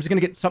 I'm just gonna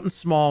get something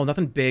small,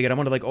 nothing big. I don't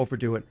want to like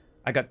overdo it.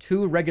 I got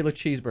 2 regular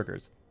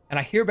cheeseburgers. And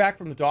I hear back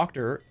from the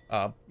doctor,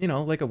 you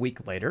know, like a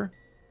week later.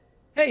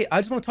 Hey, I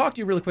just want to talk to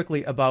you really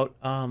quickly about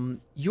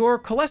your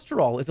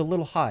cholesterol is a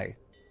little high.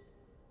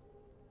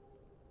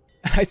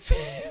 And I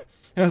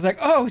was like,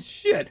 oh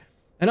shit.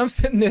 And I'm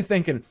sitting there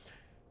thinking,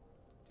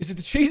 is it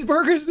the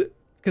cheeseburgers?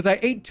 Because I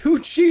ate 2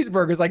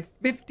 cheeseburgers like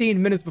 15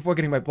 minutes before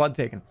getting my blood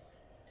taken.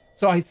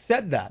 So I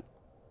said that.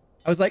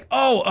 I was like,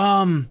 oh,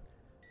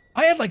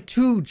 I had like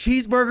 2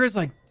 cheeseburgers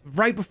like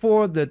right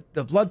before the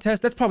blood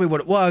test. That's probably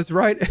what it was,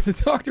 right? And the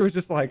doctor was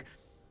just like,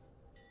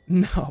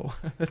 no,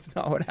 that's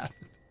not what happened.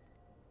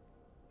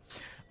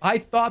 I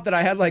thought that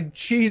I had like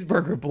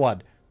cheeseburger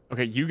blood.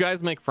 Okay, you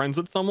guys make friends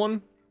with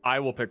someone. I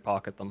will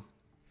pickpocket them.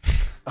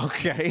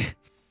 Okay.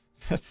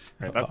 That's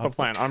the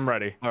plan. I'm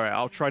ready. All right,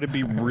 I'll try to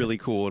be really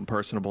cool and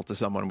personable to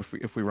someone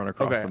if we run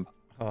across them.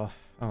 Oh,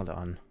 hold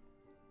on.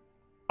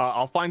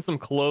 I'll find some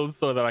clothes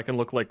so that I can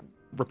look like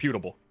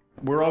reputable.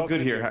 We're all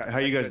good here. How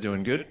you guys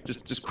doing? Good?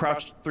 Just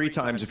crouch 3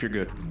 times if you're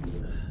good.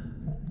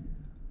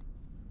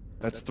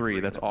 That's 3.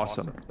 That's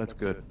awesome. That's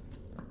good.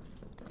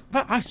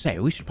 But I say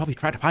we should probably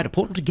try to find a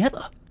portal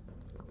together.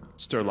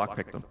 Stir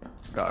lockpick them.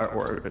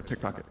 Or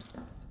pickpocket.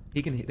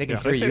 They can hear Did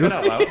I say you. that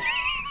out loud?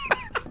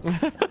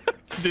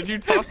 Did you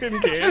talk in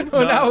game?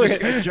 Oh, No, no,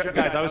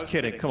 guys, I was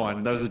kidding. Come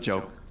on, that was a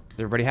joke. Does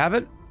everybody have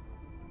it?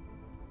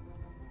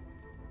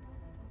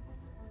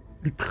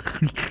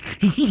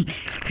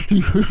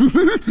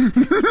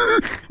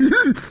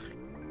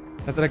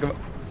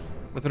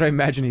 That's what I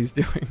imagine he's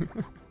doing.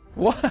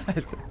 What?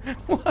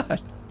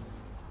 What?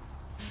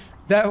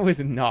 That was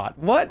not.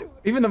 What?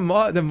 Even the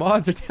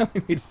mods are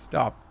telling me to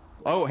stop.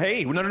 Oh,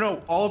 hey,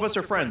 no. All of us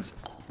are friends.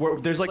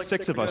 There's like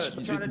 6 of us.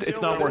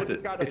 It's not worth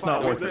it. It's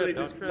not worth it.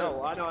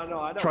 No, I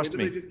know. Trust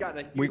me.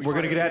 We're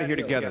gonna get out of here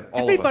together.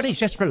 All of Everybody us.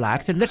 just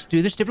relax and let's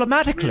do this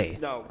diplomatically.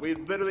 No, we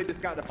literally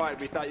just got in a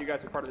fight. We thought you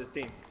guys were part of this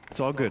team. It's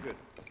all good.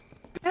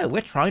 No,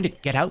 we're trying to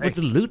get out with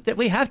the loot that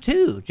we have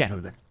too,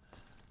 gentlemen.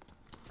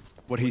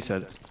 What he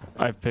said.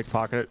 I've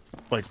pickpocketed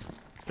like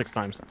 6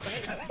 times.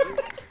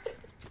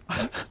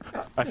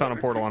 I found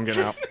a portal. I'm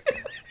getting out.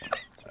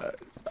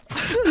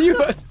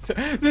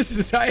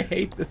 I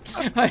hate this.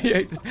 I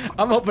hate this.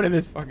 I'm opening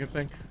this fucking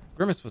thing.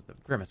 Grimace was the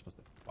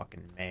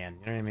fucking man.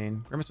 You know what I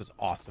mean? Grimace was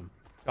awesome.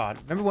 God,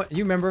 remember what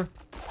you remember?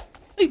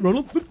 Hey,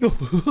 Ronald.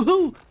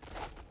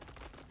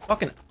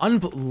 Fucking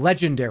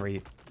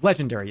legendary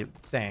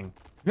saying.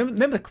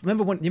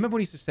 Remember when he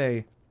used to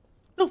say,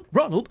 "Oh,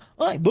 Ronald,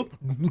 I love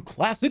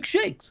classic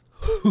shakes."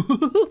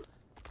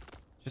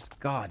 Just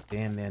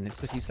goddamn, man.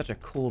 He's such a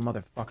cool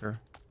motherfucker.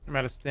 I'm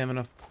out of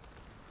stamina.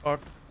 Fuck.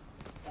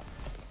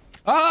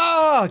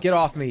 Ah! Get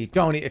off me!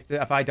 Don't.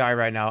 If I die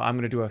right now, I'm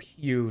gonna do a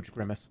huge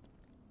grimace.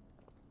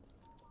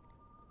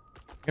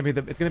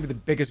 It's gonna be the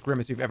biggest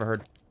grimace you've ever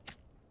heard.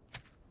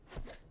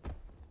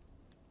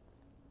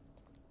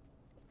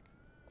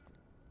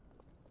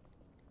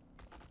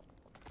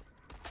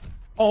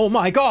 Oh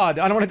my god!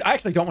 I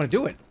actually don't want to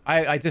do it.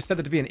 I just said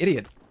that to be an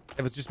idiot.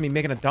 It was just me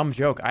making a dumb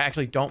joke. I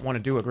actually don't want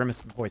to do a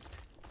grimace voice.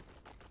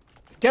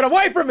 Just get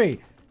away from me!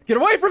 Get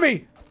away from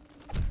me!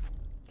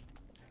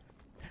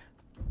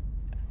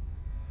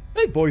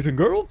 Hey, boys and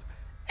girls.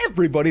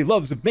 Everybody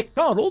loves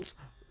McDonald's.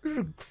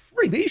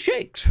 Creamy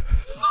shakes.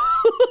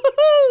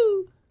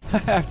 I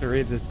have to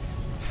read this.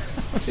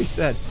 What he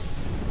said.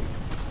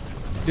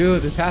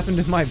 Dude, this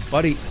happened to my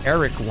buddy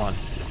Eric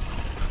once.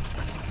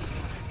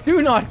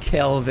 Do not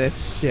kill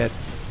this shit.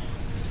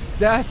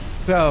 That's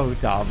so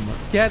dumb.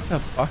 Get the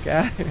fuck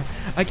out of here.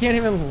 I can't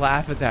even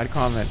laugh at that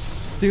comment.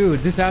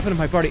 Dude, this happened to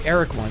my buddy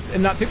Eric once.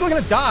 And people are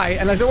gonna die,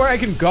 and I know where I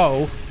can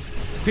go.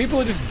 People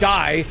will just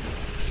die.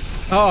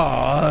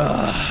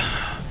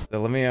 Oh.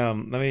 So let me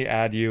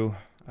add you.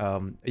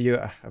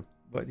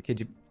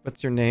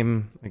 What's your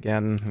name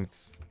again?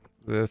 It's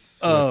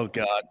this. Oh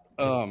God.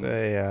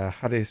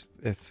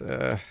 It's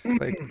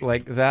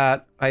like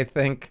that, I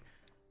think.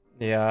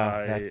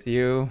 Yeah, that's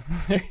you.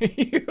 There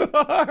you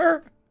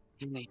are.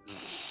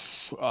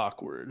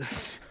 Awkward.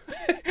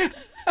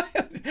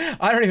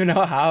 I don't even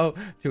know how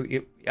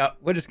to.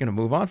 We're just gonna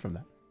move on from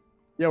that.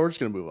 Yeah, we're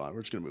just gonna move on.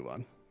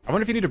 I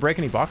wonder if you need to break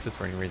any boxes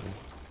for any reason.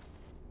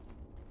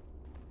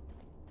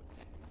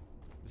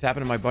 This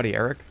happened to my buddy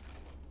Eric.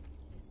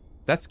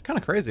 That's kind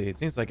of crazy. It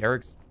seems like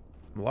a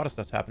lot of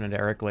stuff's happening to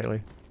Eric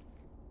lately.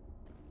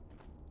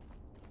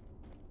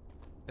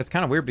 It's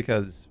kind of weird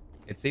because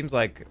it seems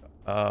like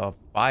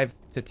 5,000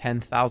 to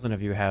 10,000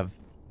 of you have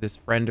this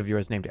friend of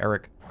yours named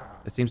Eric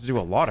that seems to do a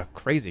lot of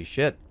crazy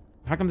shit.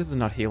 How come this is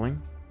not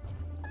healing?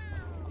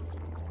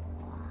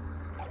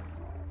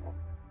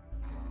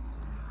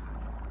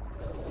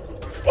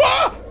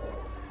 Ah!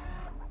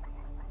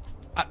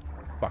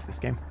 Fuck this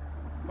game.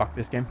 Fuck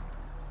this game.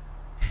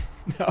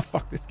 No,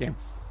 fuck this game.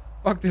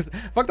 Fuck this.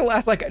 Fuck the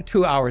last like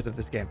 2 hours of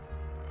this game.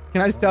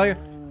 Can I just tell you?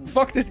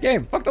 Fuck this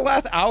game. Fuck the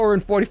last hour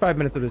and 45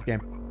 minutes of this game.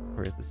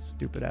 Where is this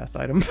stupid ass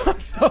item?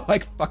 I'm so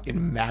like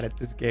fucking mad at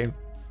this game.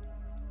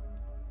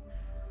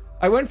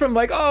 I went from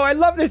like, oh, I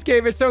love this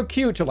game, it's so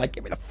cute, to like,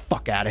 get me the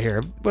fuck out of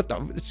here. What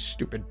the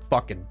stupid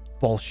fucking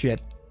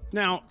bullshit.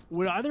 Now,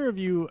 would either of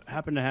you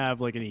happen to have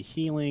like any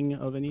healing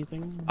of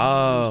anything?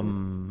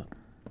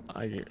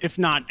 If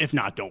not,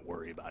 don't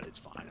worry about it. It's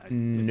fine.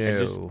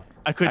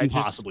 I couldn't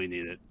possibly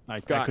need it. I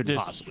couldn't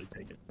possibly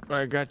take it.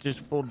 I got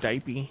just full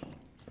diaper.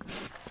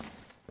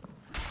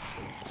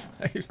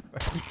 I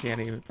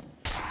can't even.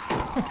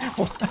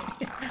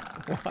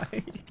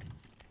 Why?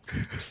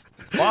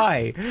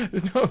 Why?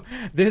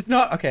 There's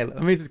not. Okay,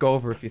 let me just go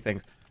over a few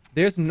things.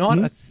 There's not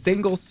a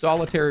single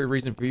solitary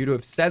reason for you to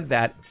have said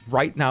that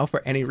right now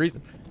for any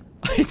reason.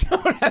 I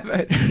don't have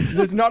it.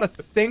 There's not a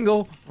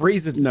single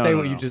reason to say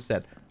what you just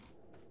said.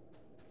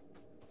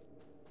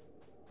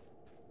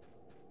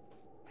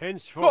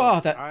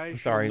 Henceforth, I'm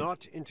sorry.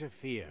 not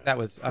interfere. That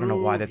was, I don't know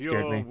why that Prove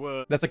scared your me.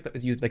 word. That's like,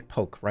 you like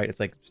poke, right? It's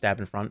like stab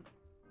in front.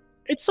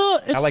 It's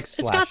like it's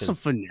got some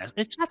slashes. finesse.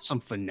 It's got some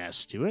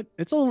finesse to it.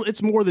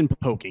 It's more than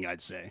poking, I'd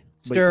say.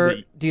 Stir,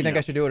 But, do you think know.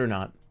 I should do it or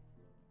not?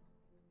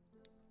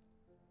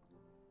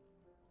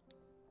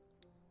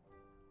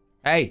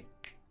 Hey.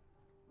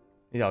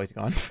 He's always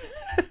gone.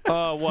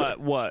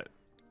 What?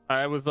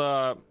 I was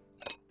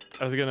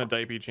gonna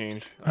diaper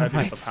change. I had to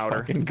My get the powder.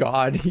 fucking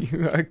God,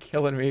 you are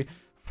killing me.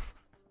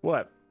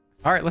 What?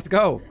 All right, let's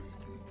go.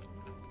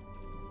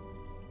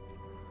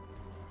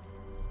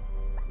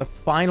 The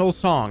final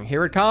song.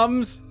 Here it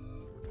comes.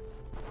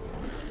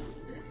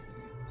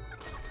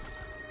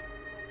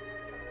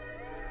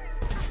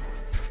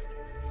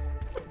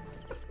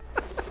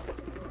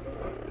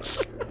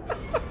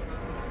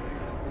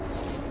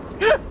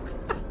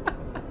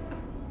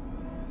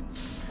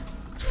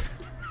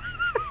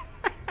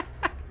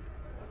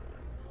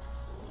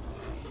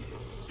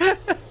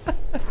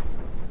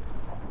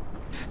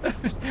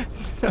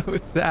 So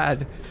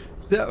sad.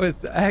 That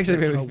was actually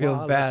made me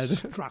feel bad.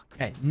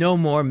 Hey, no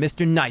more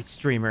Mr. Nice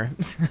Streamer.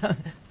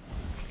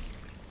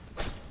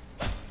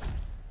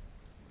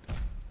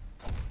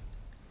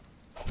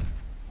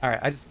 All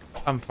right,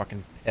 I'm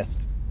fucking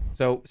pissed.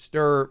 So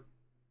Stir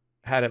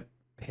had a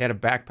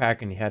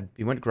backpack and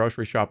he went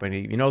grocery shopping.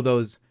 You know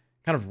those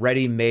kind of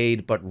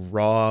ready-made but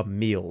raw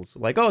meals,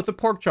 like, oh, it's a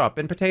pork chop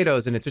and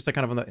potatoes, and it's just like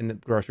kind of in the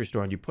grocery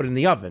store, and you put it in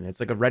the oven.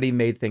 It's like a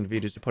ready-made thing for you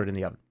just to put it in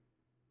the oven.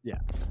 Yeah.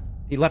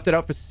 He left it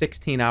out for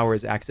 16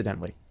 hours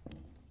accidentally.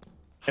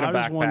 In a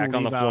backpack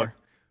on the floor.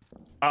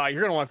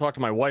 You're gonna want to talk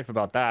to my wife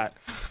about that.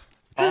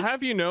 I'll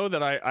have you know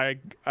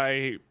that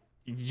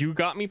you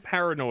got me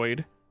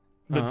paranoid.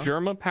 The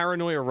Jerma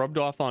paranoia rubbed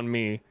off on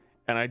me,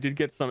 and I did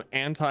get some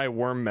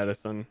anti-worm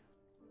medicine.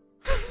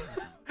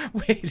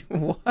 Wait,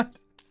 what?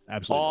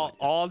 Absolutely.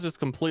 All just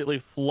completely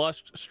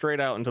flushed straight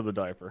out into the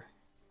diaper.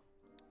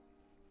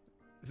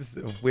 This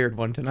is a weird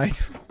one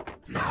tonight.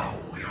 Now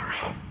we are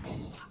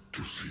humbled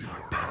to see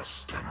our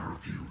past and our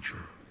future,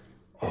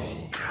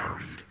 all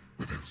carried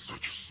within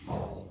such a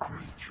small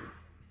creature.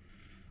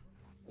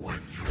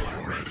 When you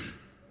are ready,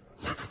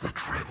 let the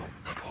trebum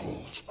that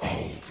holds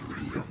all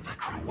three of the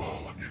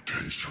Truala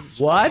mutations.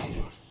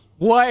 What?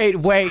 Wait.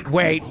 You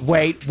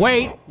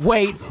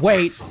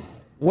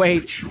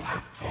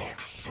have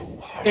fought so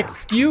hard.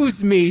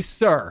 Excuse me,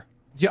 sir.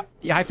 You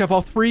have to have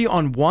all three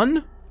on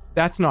one?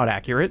 That's not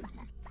accurate.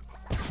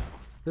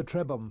 The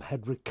trebum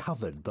had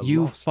recovered the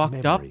You lost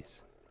fucked up? memories.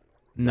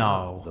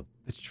 No.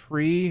 The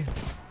tree...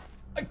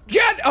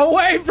 Get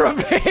away from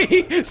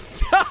me!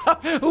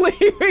 Stop!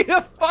 Leave me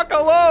the fuck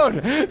alone!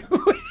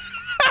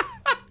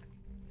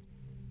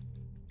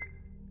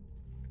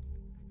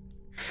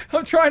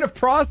 I'm trying to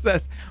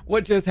process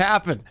what just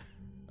happened.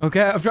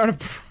 Okay? I'm trying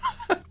to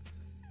process.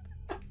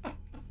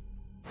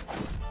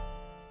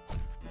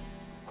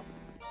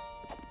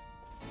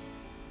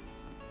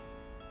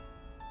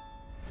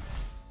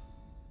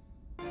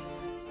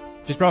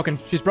 She's broken.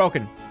 She's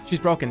broken. She's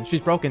broken.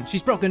 She's broken.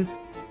 She's broken.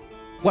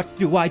 What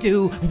do I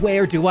do?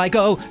 Where do I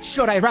go?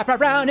 Should I wrap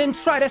around and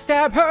try to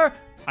stab her?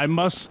 I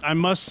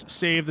must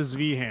save this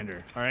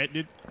V-hander. All right,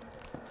 dude.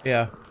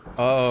 Yeah.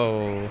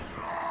 Oh.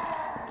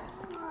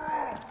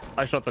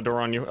 I shut the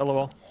door on you.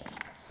 LOL.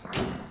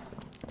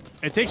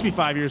 It takes me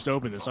 5 years to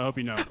open this. I hope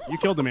you know. You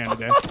killed a man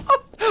today.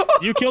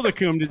 You killed a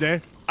coom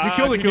today. You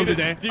killed a coom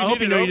today. I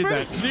hope you know you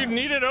did that. Do you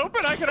need it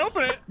open? I can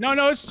open it. No,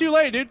 it's too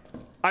late, dude.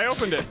 I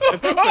opened it.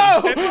 It's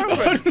open.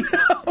 It's open.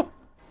 No.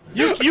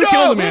 You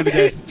killed a man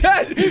today. He's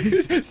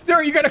dead.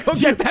 Stir, you gotta go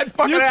get that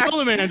fucking axe. You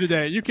killed a man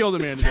today. You killed a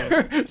man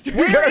today.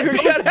 Stir, you gotta go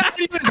get that.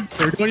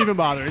 Don't even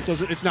bother.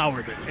 It's not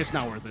worth it. It's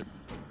not worth it.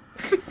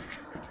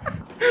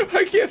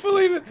 I can't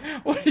believe it.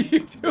 What are you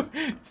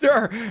doing?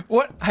 Sir,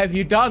 what have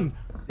you done?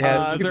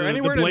 Is there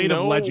anywhere the blade to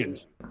know of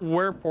legend.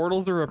 where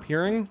portals are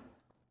appearing?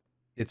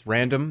 It's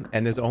random,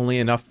 and there's only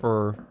enough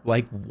for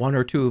like 1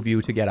 or 2 of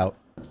you to get out.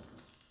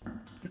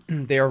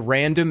 They are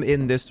random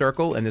in this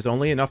circle, and there's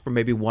only enough for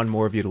maybe 1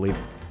 more of you to leave.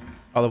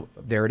 Oh,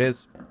 there it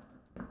is.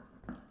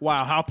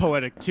 Wow, how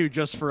poetic, too,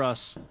 just for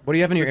us. What do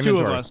you have in your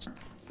inventory? 2 of us.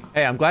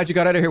 Hey, I'm glad you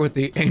got out of here with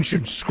the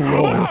ancient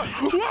scroll.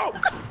 Whoa!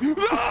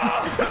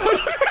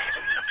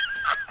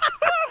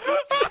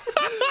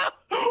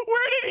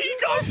 Where did he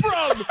go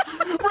from?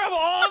 From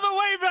all the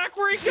way back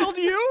where he killed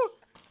you?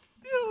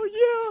 Oh,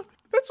 yeah.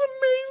 That's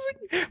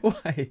amazing.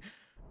 Why?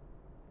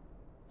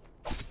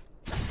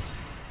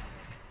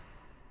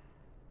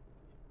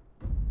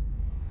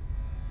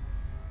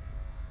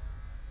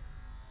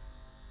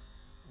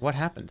 What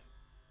happened?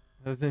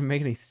 That doesn't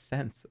make any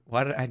sense.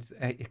 Why did I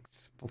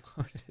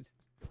exploded?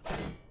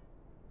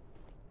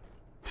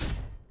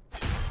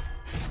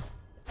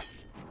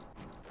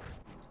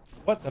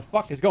 What the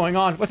fuck is going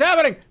on? What's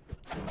happening?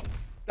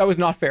 That was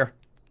not fair.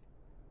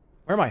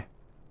 Where am I?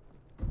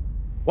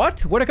 What?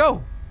 Where'd it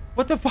go?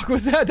 What the fuck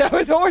was that? That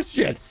was horse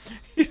shit.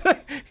 He's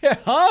like, yeah,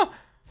 huh?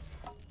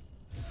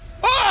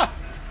 Ah!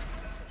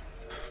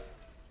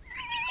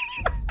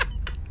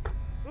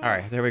 All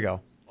right, so here we go.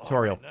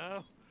 Tutorial.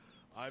 Now,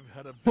 I've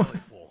had a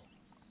bellyful.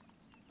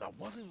 That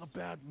wasn't a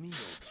bad meal.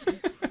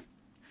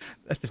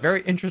 That's a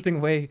very interesting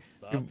way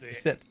to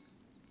sit.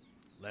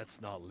 Let's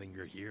not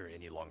linger here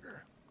any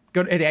longer.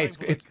 Good.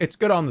 It's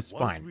good on the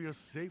spine. Once we are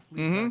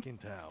safely back in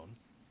town,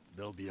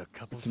 there'll be a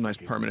couple. It's some nice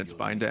permanent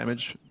spine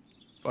damage.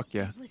 Fuck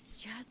yeah. It was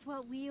just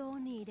what we all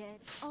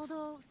needed.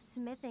 Although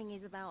smithing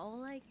is about all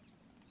like.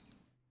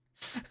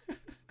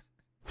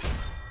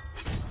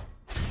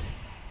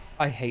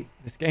 I hate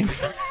this game.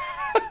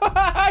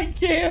 I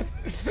can't.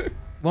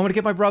 Want me to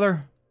get my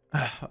brother?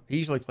 He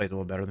usually plays a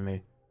little better than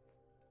me.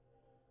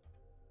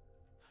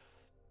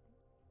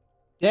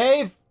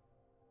 Dave?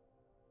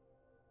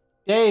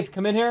 Dave,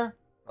 come in here.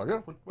 Oh yeah.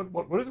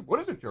 What is it? What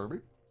is it, Jeremy?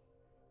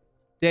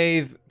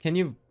 Dave, can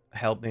you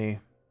help me?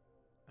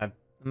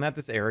 I'm at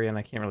this area and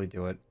I can't really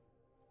do it.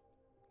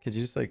 Could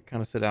you just like kind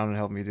of sit down and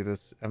help me do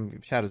this?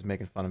 Chad is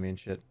making fun of me and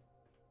shit.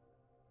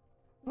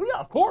 Oh yeah,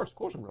 of course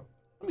I will.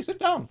 Let me sit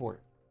down for you.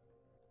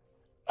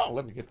 Oh,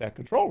 let me get that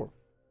controller.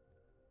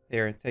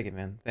 Here, take it,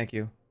 man. Thank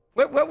you.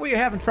 What were you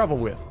having trouble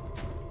with?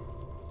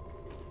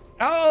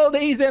 Oh,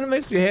 these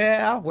enemies.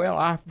 Yeah,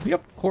 well,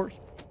 yep, of course.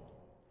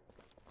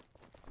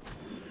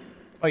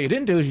 What you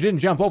didn't do is you didn't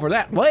jump over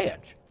that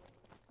ledge.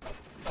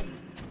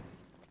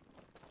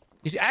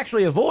 You should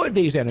actually avoid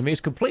these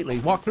enemies completely.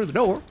 Walk through the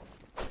door.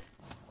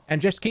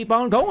 And just keep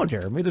on going,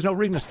 Jeremy. There's no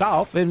reason to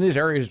stop. And this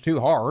area is too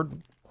hard.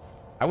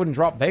 I wouldn't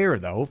drop there,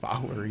 though, if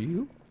I were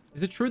you.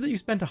 Is it true that you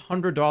spent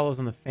 $100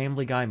 on the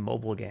Family Guy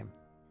mobile game?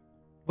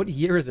 What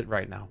year is it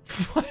right now?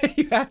 Why are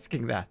you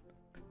asking that?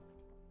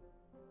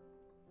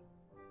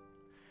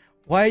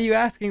 Why are you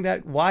asking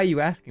that? Why are you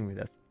asking me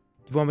this?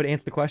 Do you want me to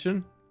answer the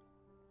question?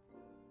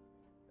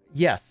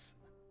 Yes.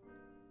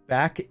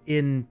 Back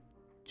in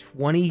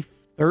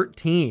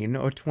 2013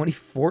 or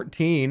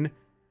 2014,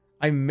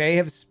 I may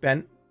have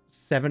spent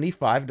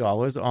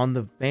 $75 on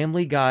the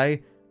Family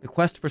Guy, The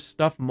Quest for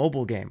Stuff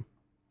mobile game.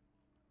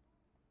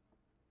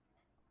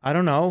 I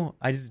don't know.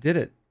 I just did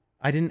it.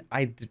 I didn't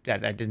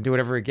do it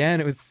ever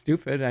again. It was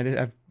stupid.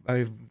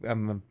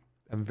 I'm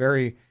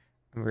very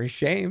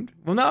ashamed.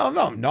 Well, no, I'm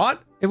not.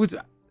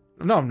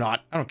 No, I'm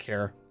not. I don't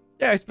care.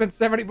 Yeah, I spent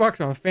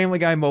 $70 on a Family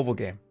Guy mobile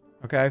game.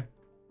 Okay,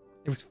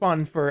 it was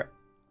fun for.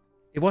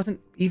 It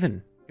wasn't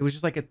even. It was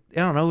just like I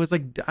don't know. It was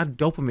like a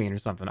dopamine or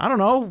something. I don't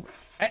know.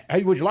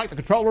 Hey, would you like the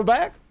controller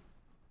back?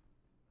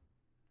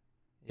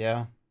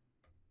 Yeah.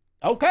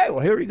 Okay,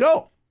 well here you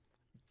go.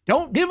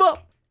 Don't give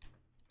up.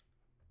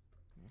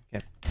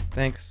 Okay.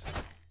 Thanks.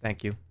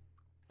 Thank you.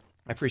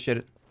 I appreciate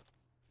it.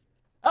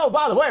 Oh,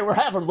 by the way, we're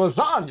having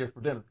lasagna for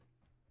dinner.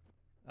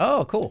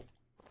 Oh, cool.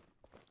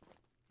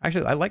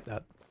 Actually, I like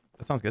that.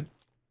 That sounds good.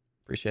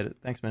 Appreciate it.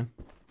 Thanks, man.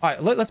 All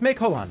right, let's make,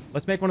 hold on.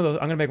 Let's make one of those.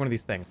 I'm going to make one of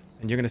these things,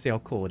 and you're going to see how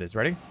cool it is.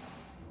 Ready?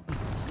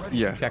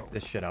 Yeah. Check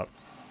this shit out.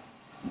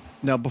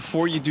 Now,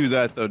 before you do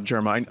that, though,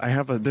 Jerma, I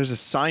have there's a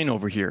sign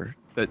over here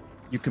that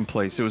you can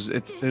place.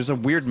 There's a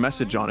weird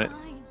message on it.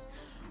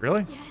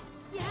 Really?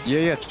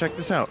 Yeah, check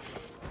this out.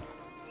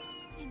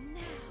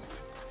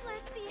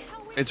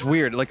 It's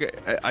weird. Like,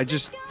 I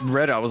just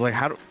read it. I was like,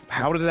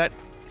 how did that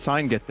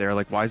sign get there?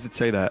 Like, why does it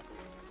say that?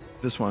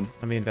 This one.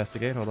 Let me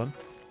investigate. Hold on.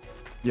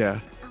 Yeah.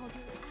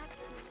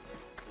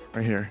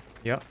 Right here.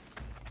 Yep.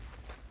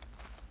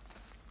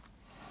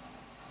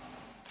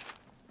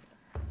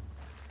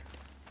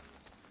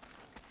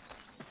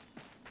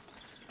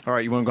 All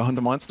right, you want to go hunt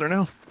a monster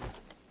now?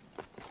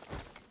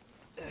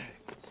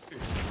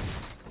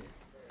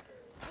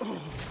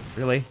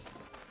 Really?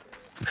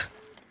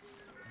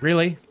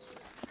 Really?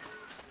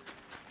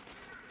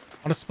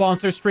 On a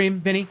sponsor stream,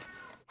 Vinny?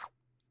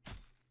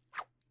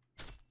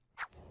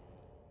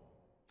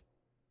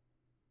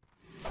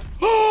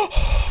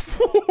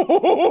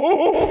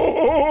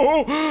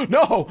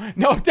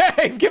 No,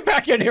 Dave, get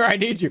back in here. I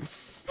need you.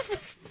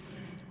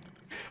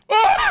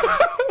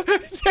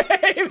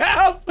 Dave,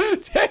 help!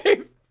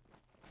 Dave!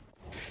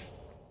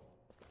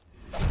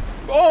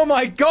 Oh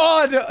my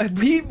God!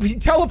 He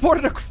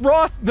teleported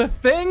across the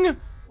thing?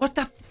 What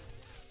the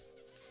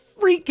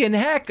freaking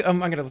heck? I'm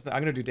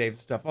gonna do Dave's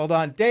stuff. Hold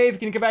on, Dave,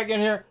 can you get back in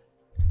here?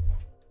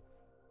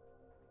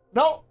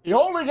 No, you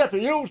only get to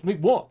use me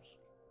once,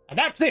 and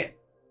that's it.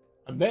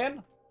 And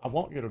then I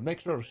want you to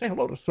make sure to say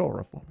hello to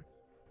Sora for me.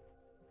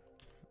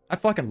 I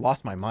fucking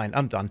lost my mind.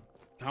 I'm done.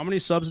 How many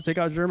subs to take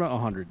out Jerma?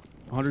 100.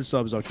 100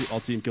 subs. I'll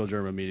team kill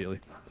Jerma immediately.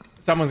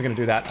 Someone's gonna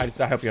do that.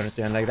 I hope you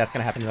understand. Like, that's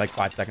gonna happen in like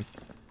 5 seconds.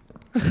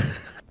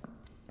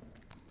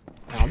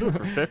 I'll do it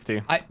for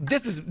 50.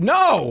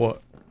 No.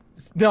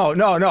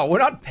 We're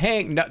not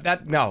paying.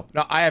 No.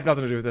 I have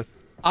nothing to do with this.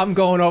 I'm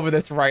going over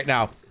this right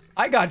now.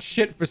 I got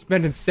shit for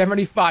spending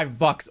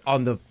 $75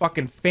 on the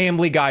fucking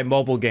Family Guy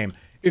mobile game.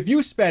 If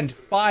you spend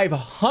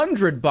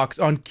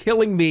 $500 on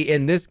killing me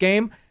in this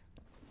game,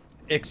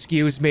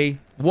 excuse me.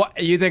 What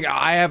you think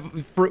I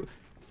have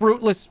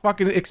fruitless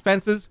fucking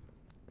expenses?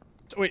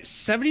 So wait,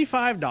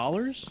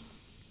 $75?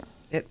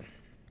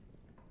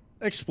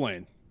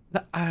 Explain.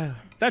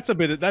 That's a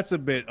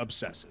bit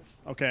obsessive.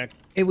 Okay.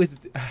 It was,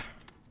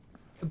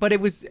 but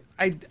it was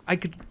I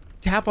could.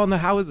 tap on the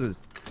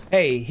houses.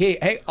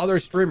 Hey, other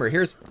streamer,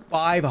 here's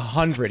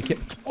 500.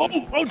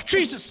 Oh,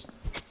 Jesus!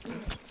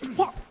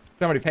 What?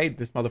 Somebody paid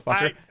this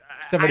motherfucker.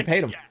 Somebody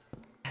paid him.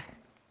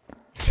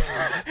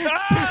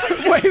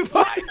 Wait,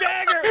 what? My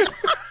dagger!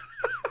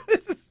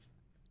 This is...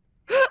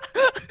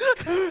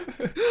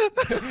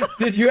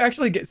 Did you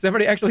actually get...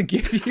 Somebody actually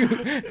give you...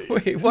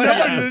 Wait, what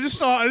happened?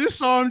 I just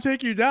saw him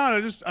take you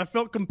down. I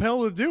felt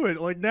compelled to do it.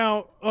 Like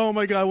now, oh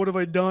my God, what have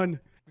I done?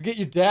 Get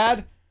your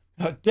dad?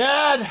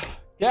 Dad!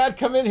 Dad,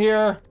 come in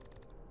here.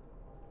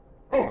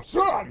 Oh,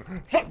 son!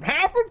 Something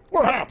happened?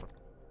 What happened?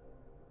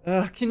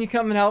 Can you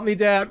come and help me,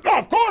 Dad?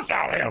 Of course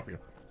I'll help you.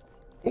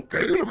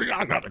 Okay,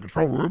 I got the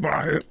control room in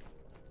my head.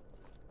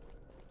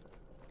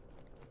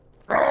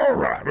 All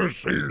right, let's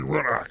see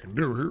what I can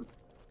do here.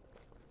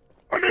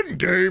 Didn't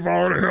Dave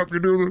already help you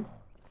do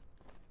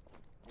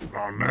this?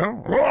 Not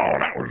now. Oh,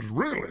 that was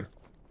really...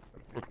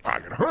 Looks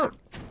like it hurt.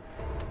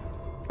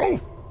 Oh!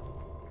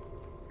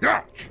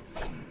 Gosh!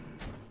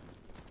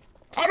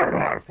 I don't know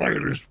how to play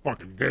this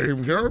fucking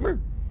game, Jeremy.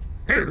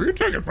 Here, you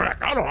take it back.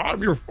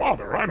 I'm your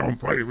father. I don't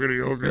play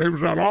video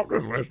games that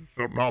often unless it's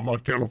something on my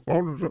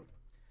telephone or something.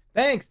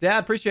 Thanks,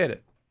 Dad. Appreciate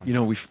it. You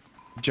know,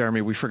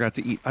 Jeremy, we forgot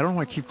to eat. I don't know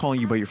why I keep calling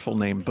you by your full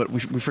name, but we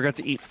forgot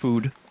to eat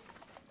food.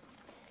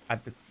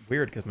 It's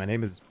weird because my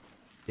name is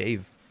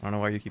Dave. I don't know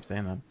why you keep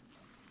saying that.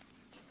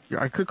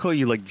 Yeah, I could call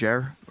you like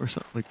Jer or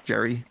something, like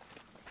Jerry.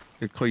 I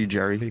could call you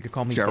Jerry. But you could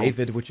call me Gerald.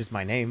 David, which is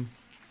my name.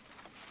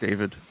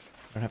 David. You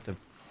don't have to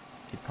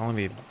keep calling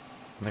me.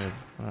 I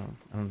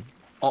don't.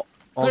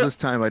 All this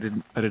time, I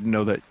didn't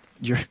know that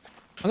you're.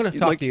 I'm gonna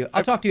talk to you.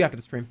 I'll talk to you after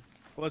the stream.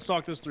 Let's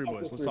talk this through,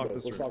 boys. Let's talk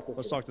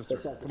this through.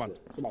 Come on.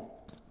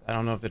 I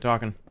don't know if they're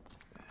talking.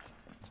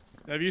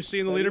 Have you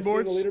seen the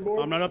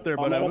leaderboards? I'm not up there,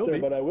 but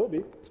I will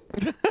be.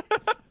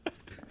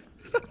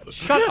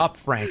 Shut up,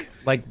 Frank.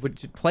 Like,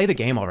 would you play the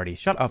game already?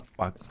 Shut up,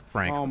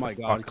 Frank. Oh my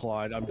God,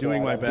 Clyde. I'm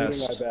doing my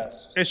best.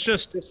 It's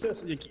just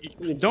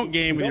you don't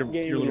game with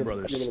your little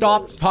brothers.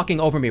 Stop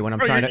talking over me when I'm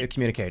trying to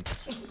communicate.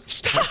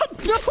 Stop!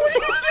 No,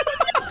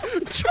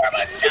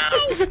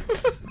 Jerma,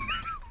 no!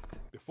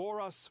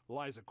 Before us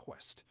lies a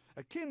quest,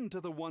 akin to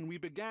the one we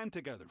began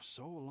together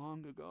so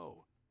long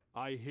ago.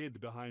 I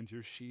hid behind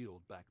your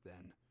shield back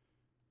then.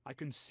 I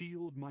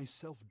concealed my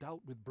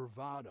self-doubt with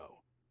bravado.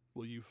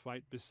 Will you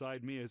fight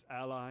beside me as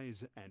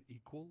allies and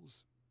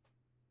equals?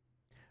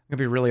 I'm gonna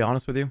be really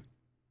honest with you.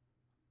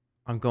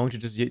 I'm going to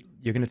just...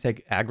 You're gonna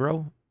take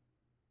aggro,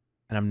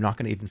 and I'm not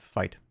gonna even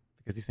fight,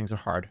 because these things are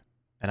hard,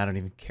 and I don't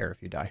even care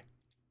if you die.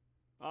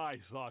 I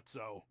thought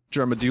so.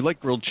 Jerma, do you like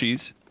grilled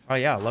cheese? Oh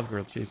yeah, I love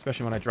grilled cheese,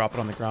 especially when I drop it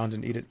on the ground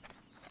and eat it.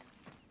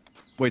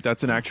 Wait,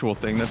 that's an actual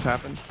thing that's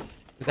happened?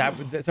 Is that...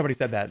 Somebody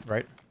said that,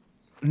 right?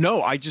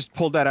 No, I just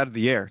pulled that out of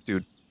the air,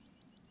 dude.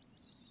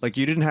 Like,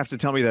 you didn't have to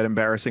tell me that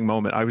embarrassing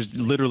moment. I was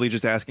literally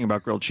just asking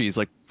about grilled cheese.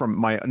 Like, from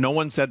my... No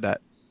one said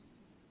that.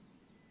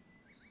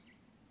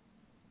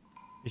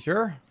 You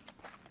sure?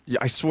 Yeah,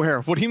 I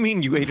swear. What do you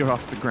mean you ate it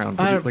off the ground?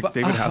 Like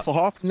David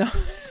Hasselhoff? No.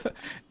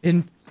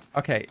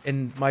 Okay,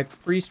 in my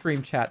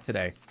pre-stream chat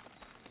today,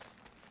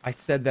 I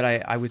said that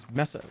I was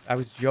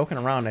joking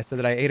around. I said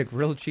that I ate a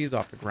grilled cheese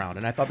off the ground,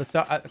 and I thought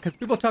that because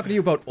people are talking to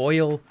you about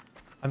oil.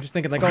 I'm just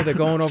thinking like, oh, they're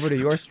going over to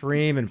your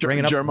stream and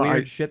bringing up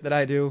weird shit that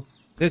I do.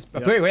 This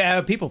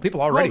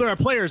people already. Oh, there are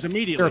players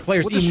immediately. There are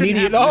players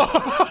immediately.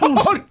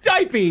 Oh,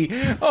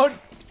 Dipey! Oh.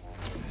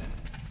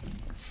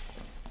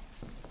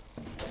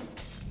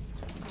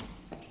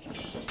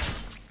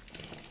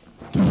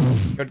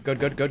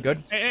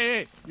 Good.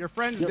 Hey! Your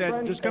friend's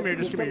dead. Just come here.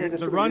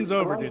 The run's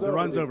over, dude. The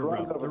run's over,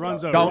 bro. The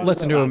run's over. Don't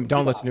listen to him.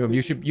 Don't listen to him.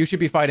 You should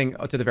be fighting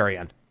to the very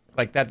end.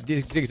 Like that.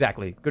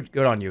 Exactly.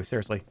 Good on you.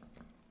 Seriously.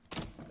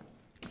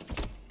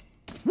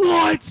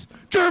 What?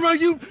 Jerma,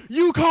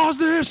 you caused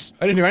this!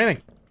 I didn't do anything.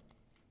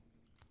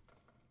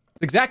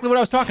 It's exactly what I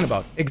was talking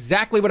about.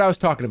 Exactly what I was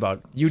talking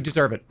about. You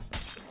deserve it.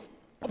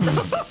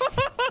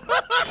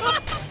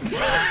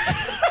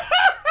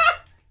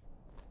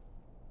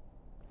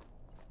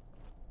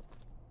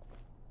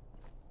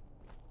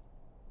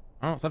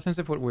 Oh, sometimes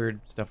I put weird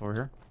stuff over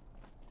here.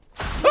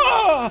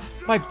 Ah!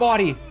 My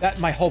body,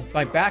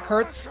 my back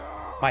hurts,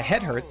 my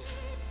head hurts,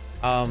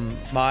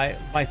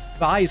 my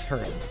thighs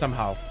hurt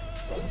somehow.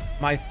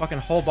 My fucking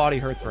whole body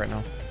hurts right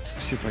now.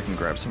 Let's see if I can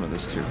grab some of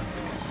this too.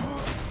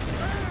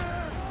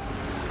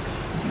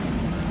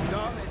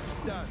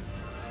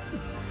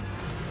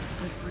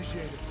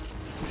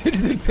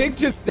 Did Pig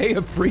just say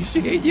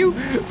appreciate you?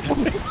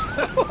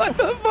 What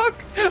the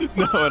fuck?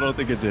 No, I don't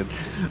think it did.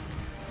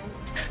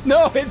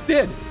 No, it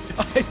did.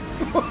 I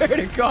swear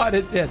to God,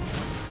 it did.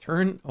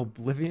 Turn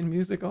Oblivion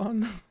music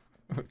on.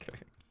 Okay.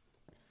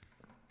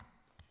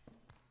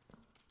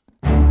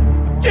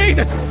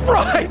 Jesus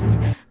Christ!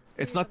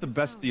 It's not the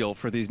best deal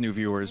for these new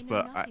viewers,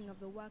 but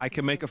I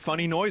can make a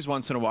funny noise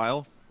once in a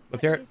while.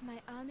 Let's hear it.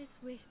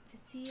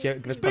 Yeah,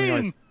 give us a funny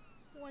noise.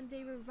 One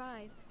day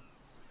revived,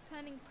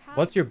 turning proud.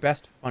 What's your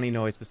best funny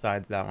noise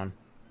besides that one?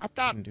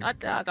 I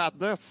got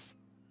this.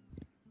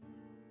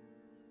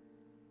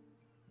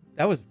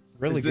 That was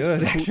really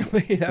good,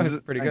 actually. That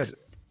was pretty good.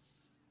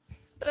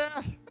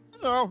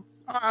 No.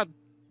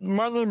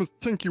 My name is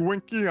Tinky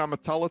Winky. I'm a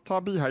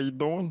Teletubby. How you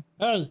doing?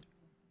 Hey.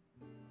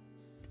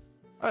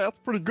 Hey, that's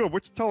pretty good.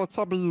 Which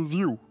Teletubby is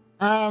you?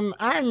 I'm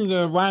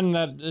the one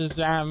that is,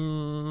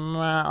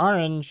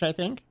 orange, I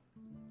think.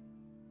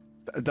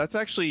 That's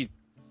actually...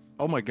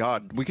 Oh my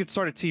god. We could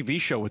start a TV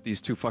show with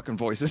these two fucking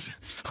voices.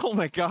 Oh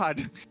my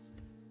god.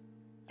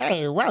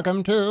 Hey,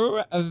 welcome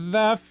to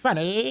the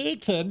Funny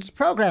Kids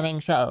Programming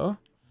Show.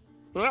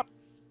 Yep.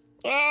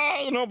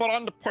 You know, but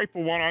I'm the paper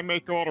one. I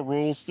make all the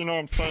rules. You know what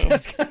I'm saying?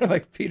 That's kind of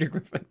like Peter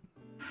Griffin.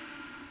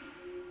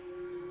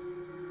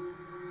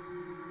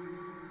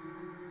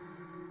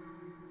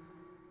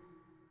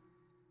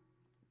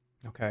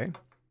 Okay.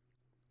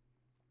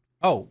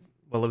 Oh,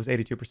 well, it was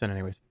 82%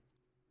 anyways.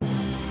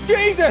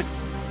 Jesus!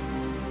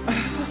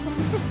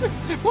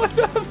 What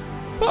the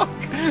fuck?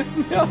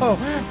 No!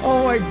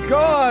 Oh my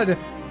god!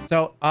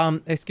 So,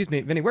 excuse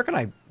me, Vinny, where could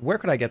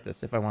I get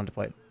this if I wanted to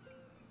play it?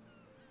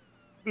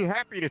 Be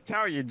happy to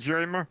tell you,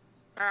 Jerma.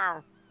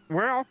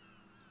 Well,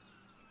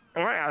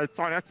 it's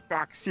on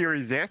Xbox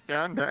Series S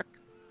and X.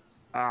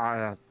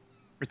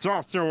 It's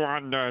also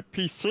on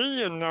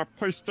PC and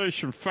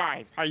PlayStation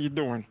 5. How you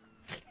doing?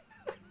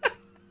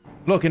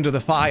 Look into the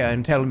fire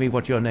and tell me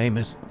what your name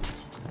is.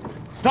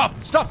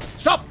 Stop! Stop!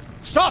 Stop!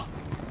 Stop!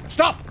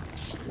 Stop!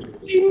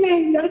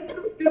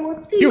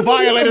 You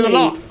violated the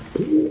law!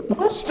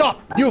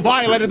 Stop! You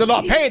violated the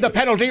law! Pay the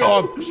penalty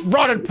or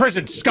rot in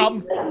prison,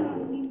 scum!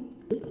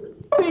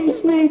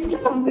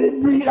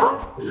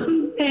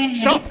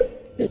 Stop!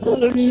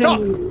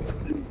 Stop!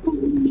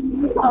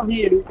 Love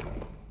you.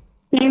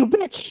 You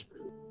bitch!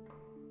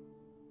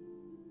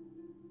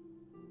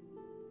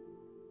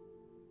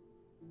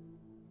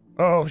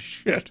 Oh,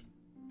 shit.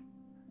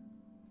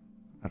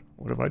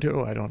 What do I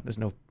do? There's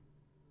no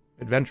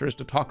adventurers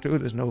to talk to.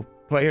 There's no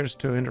players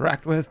to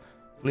interact with.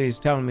 Please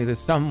tell me there's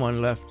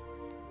someone left.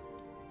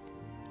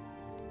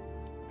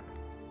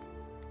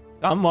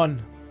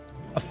 Someone.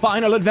 A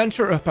final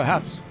adventurer,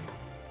 perhaps.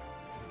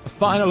 A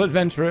final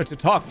adventurer to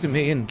talk to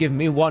me and give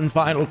me one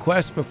final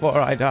quest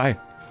before I die.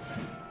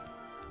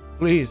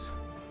 Please,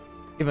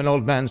 give an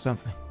old man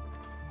something.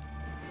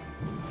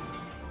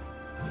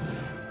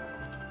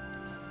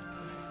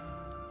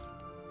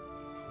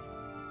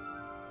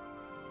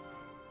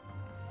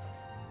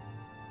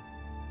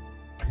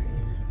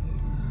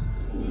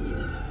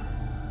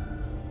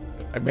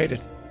 I made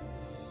it.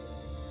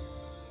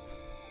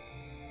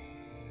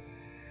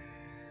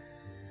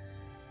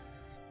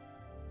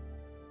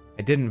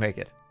 I didn't make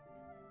it.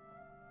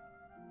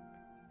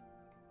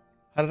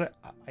 How did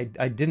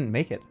I didn't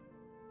make it.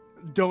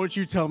 Don't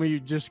you tell me you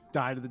just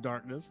died in the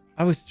darkness.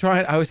 I was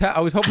trying. I was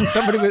hoping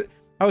somebody was.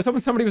 I was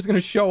hoping somebody was gonna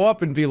show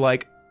up and be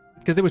like,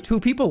 because there was 2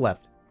 people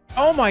left.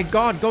 Oh my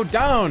god! Go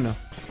down.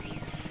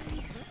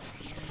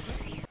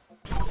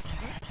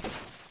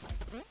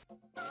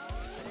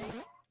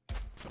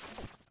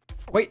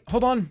 Wait,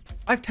 hold on.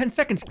 I have 10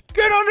 seconds.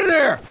 Get under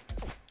there!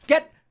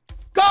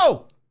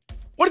 Go!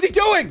 What is he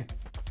doing?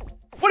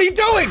 What are you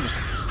doing?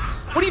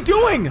 What are you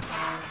doing?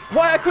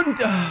 Why I couldn't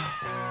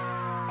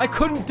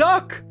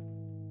duck.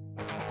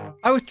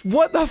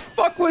 What the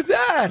fuck was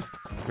that?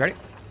 Ready?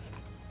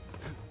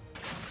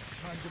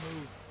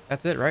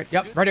 That's it, right?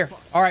 Yep, right here.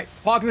 All right,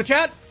 Pog in the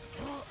chat.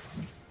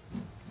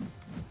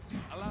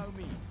 Allow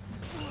me.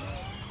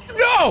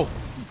 No!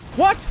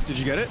 What? Did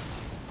you get it?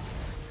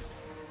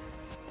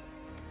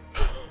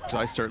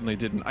 I certainly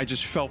didn't. I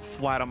just fell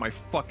flat on my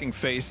fucking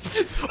face.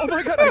 Oh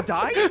my god, I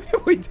died?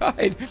 We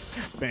died.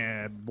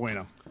 Bad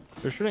bueno.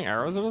 They're shooting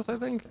arrows at us, I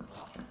think.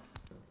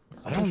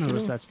 I don't know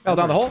if that's... Fell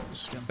down the hole.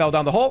 Fell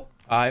down the hole.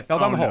 I fell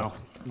down the hole.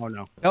 Oh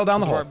no. Fell down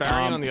the hole.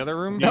 Barbarian on the other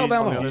room. Fell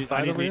down the hole.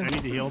 I need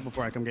to heal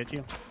before I come get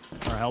you.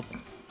 Or help.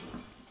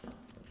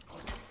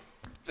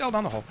 Fell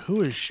down the hole.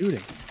 Who is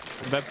shooting?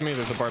 That's me.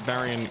 There's a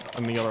barbarian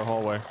in the other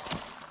hallway.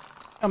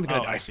 I'm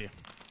gonna die. I see.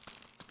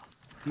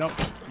 Nope.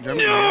 No!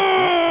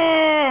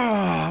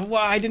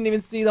 Wow, I didn't even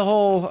see the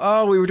hole.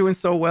 Oh, we were doing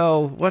so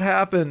well. What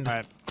happened?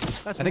 That's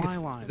I think my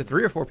line. Is it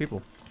 3 or 4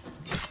 people?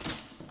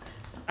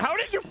 How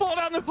did you fall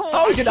down this hole?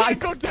 How did I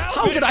go down?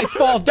 How did I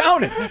fall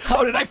down it?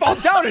 How did I fall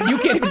down it? You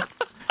can't even.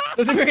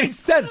 Doesn't make any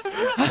sense.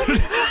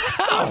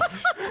 How?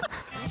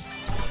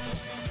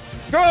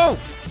 Go!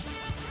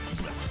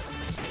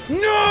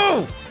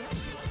 No!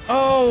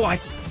 Oh, I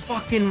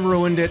fucking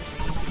ruined it.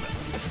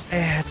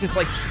 It's just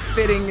like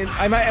fitting and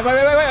wait,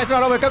 it's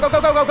not over.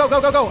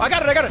 Go. I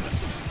got it.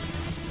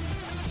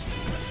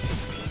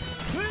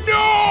 No!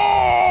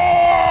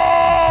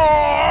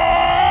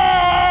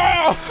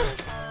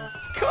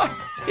 God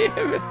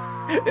damn it.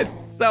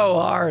 It's so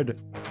hard.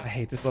 I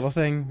hate this little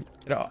thing.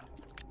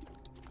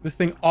 This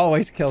thing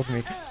always kills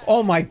me.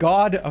 Oh my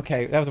god.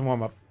 Okay, that was a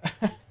warm-up.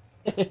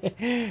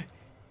 Okay,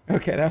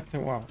 that was a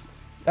warm-up.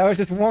 That was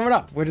just warming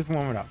up. We're just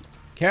warming up.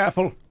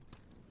 Careful.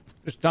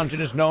 This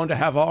dungeon is known to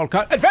have all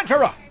kinds.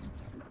 Adventurer!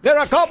 There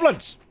are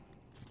goblins!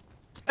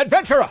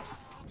 Adventurer!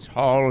 These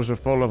halls are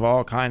full of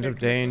all kinds of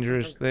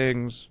dangerous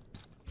things.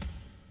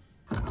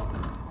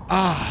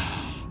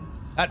 Ah,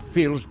 that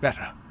feels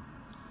better.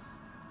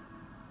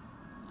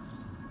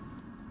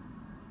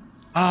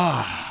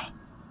 Ah,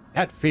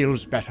 that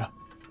feels better.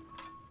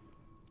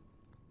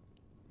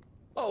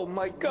 Oh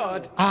my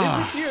god.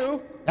 Ah, Is it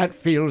you? that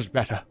feels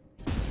better.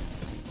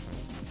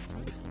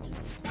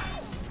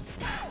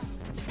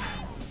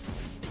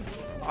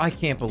 I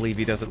can't believe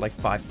he does it like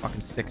 5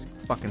 fucking 6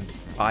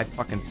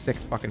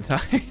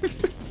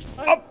 times.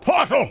 A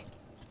portal!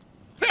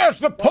 There's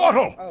the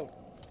portal! Oh.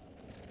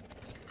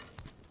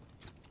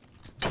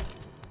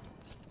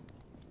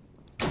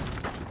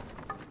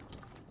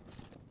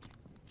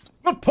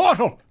 The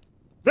portal!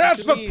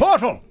 There's the Me.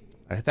 portal!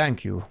 I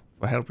thank you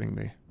for helping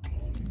me.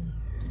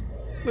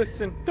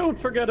 Listen, don't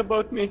forget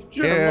about me,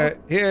 Jerma.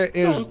 Here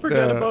is Don't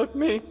forget about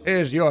me.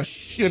 Here's your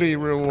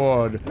shitty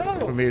reward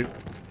for me.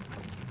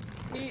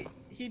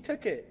 He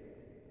took it.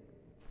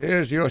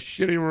 Here's your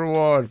shitty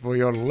reward for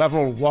your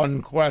level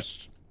 1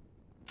 quest.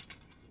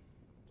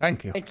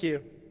 Thank you. Thank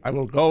you. I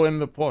will go in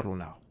the portal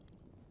now.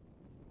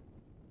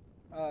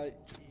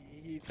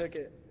 He took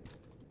it.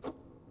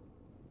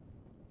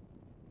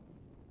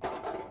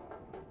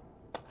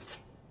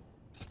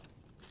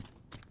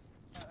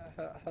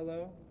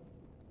 Hello?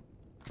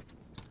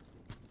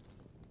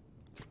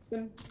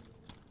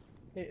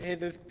 Hey,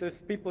 there's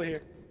people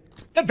here.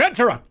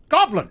 Adventurer!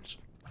 Goblins!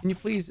 Can you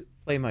please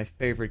play my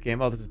favorite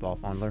game? Oh, this is Ball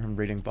Fondler. I'm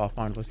reading Ball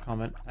Fondler's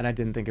comment, and I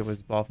didn't think it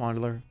was Ball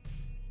Fondler.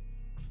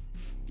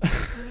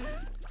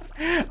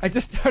 I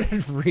just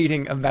started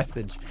reading a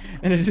message,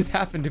 and it just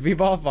happened to be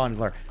Ball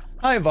Fondler.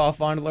 Hi, Ball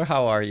Fondler.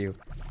 How are you?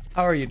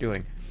 How are you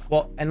doing?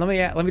 Well, and let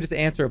me just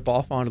answer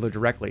Ball Fondler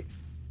directly.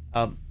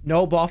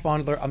 No, Ball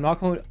Fondler. I'm not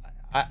going.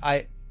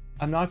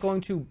 I'm not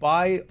going to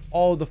buy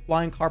all the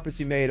flying carpets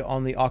you made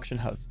on the auction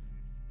house.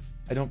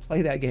 I don't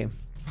play that game.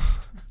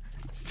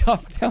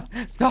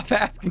 Stop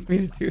asking me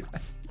to do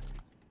that.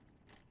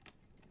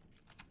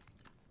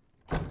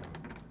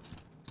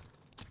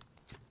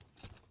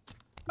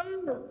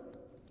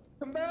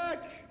 Come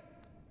back!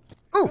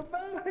 Ooh! Come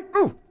back!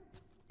 Ooh!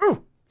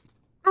 Ooh!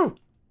 Ooh!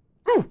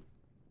 Ooh!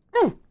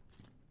 Ooh!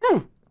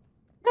 Ooh!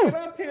 Get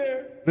up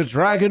here! The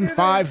dragon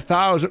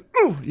 5,000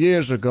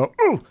 years ago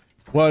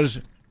was...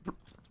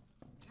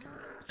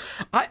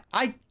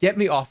 I get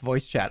me off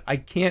voice chat. I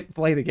can't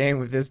play the game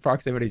with this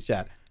proximity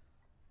chat.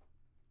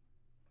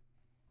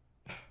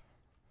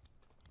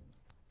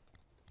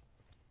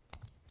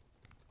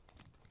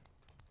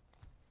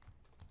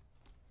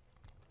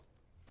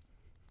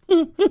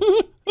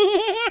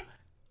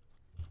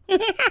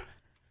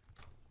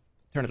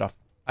 Turn it off.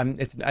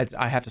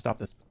 I have to stop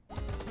this.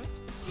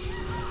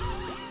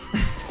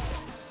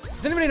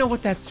 Does anybody know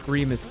what that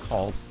scream is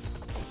called?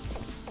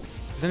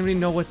 Does anybody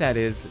know what that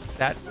is?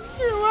 That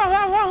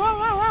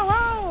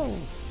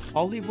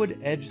Hollywood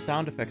Edge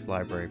sound effects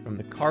library from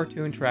the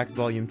Cartoon Tracks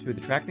Volume 2.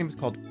 The track name is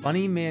called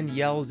Funny Man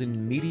Yells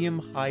in Medium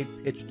High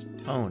Pitched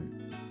Tone.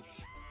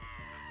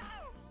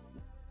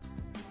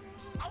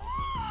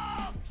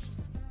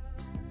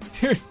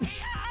 Dude,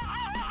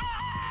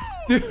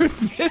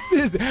 this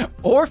is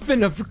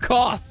Orphan of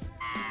Kos.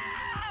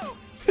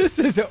 This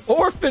is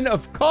Orphan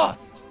of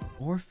Kos.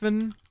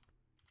 Orphan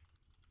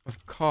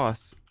of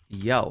Kos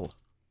yell.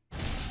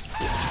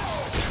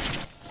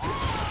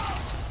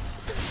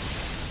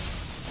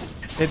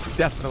 It's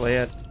definitely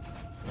it.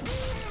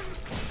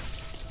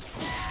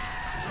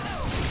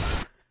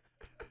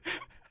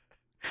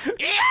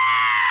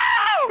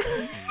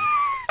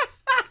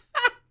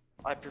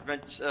 I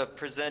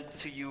present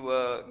to you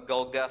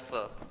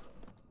Golgotha.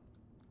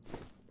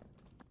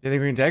 You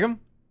think we can take him?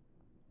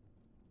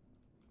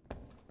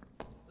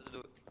 Let's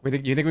do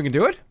it. You think we can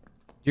do it?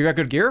 You got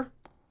good gear?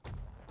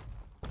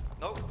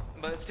 Nope,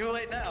 but it's too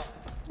late now.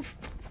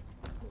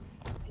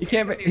 He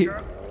can't.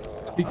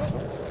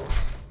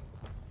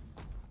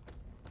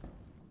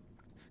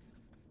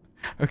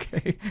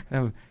 Okay.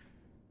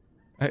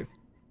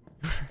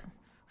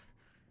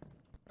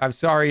 I'm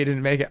sorry you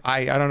didn't make it.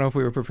 I don't know if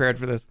we were prepared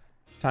for this.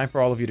 It's time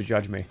for all of you to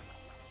judge me.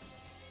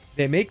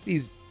 They make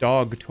these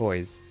dog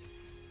toys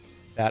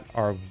that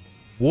are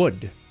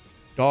wood.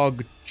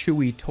 Dog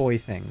chewy toy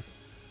things.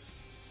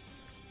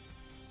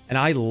 And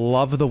I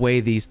love the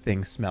way these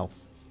things smell.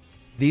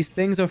 These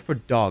things are for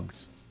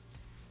dogs.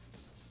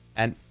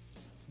 And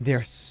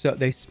they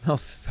smell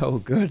so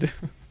good.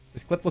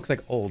 This clip looks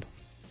like old.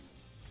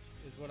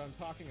 This is what I'm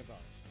talking about.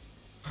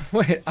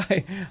 Wait,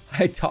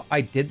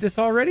 I did this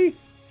already?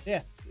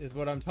 This is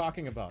what I'm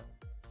talking about.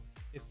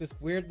 It's this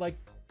weird, like,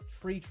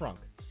 tree trunk.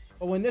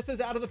 But when this is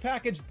out of the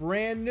package,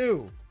 brand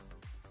new,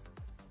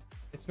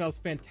 it smells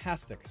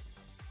fantastic.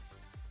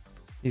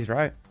 He's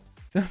right.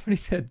 Somebody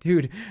said,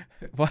 dude,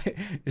 why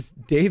is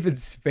David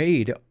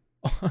Spade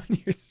on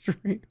your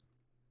stream?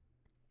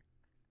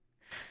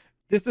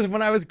 This is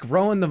when I was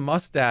growing the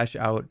mustache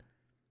out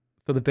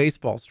for the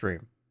baseball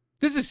stream.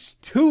 This is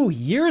 2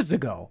 years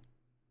ago.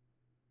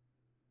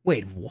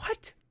 Wait,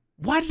 what?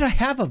 Why did I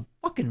have a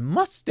fucking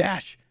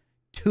mustache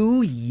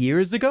 2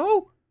 years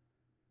ago?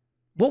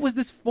 What was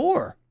this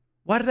for?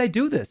 Why did I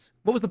do this?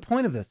 What was the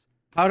point of this?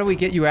 How do we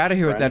get you out of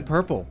here with that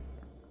purple?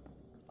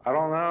 I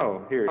don't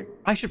know. Here.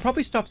 I should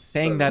probably stop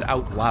saying that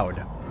out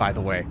loud, by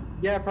the way.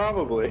 Yeah,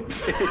 probably.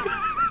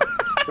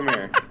 Come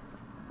here.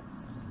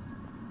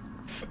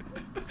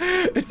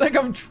 It's like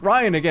I'm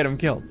trying to get him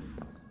killed.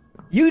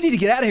 You need to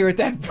get out of here with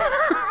that.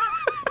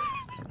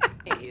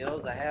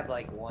 Heals. I have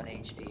like 1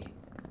 HP.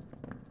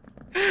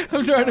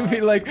 I'm trying to be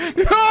like,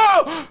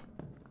 no!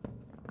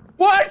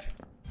 What?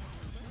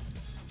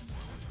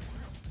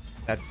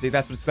 That's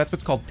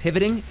what's called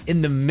pivoting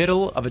in the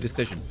middle of a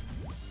decision.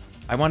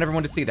 I want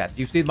everyone to see that.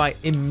 You see my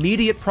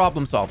immediate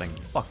problem solving.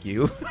 Fuck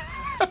you.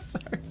 I'm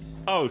sorry.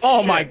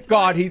 Oh my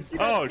God, he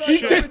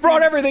just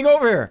brought everything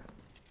over here.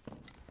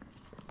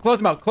 Close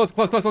him out. Close.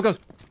 Start the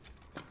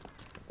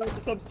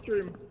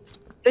substream.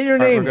 State your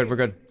Right, name. we're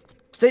good.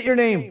 State your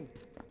name.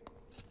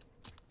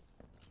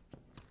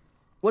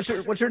 What's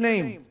your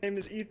name? Name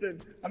is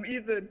Ethan. I'm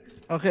Ethan.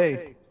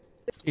 Okay.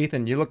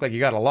 Ethan, you look like you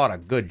got a lot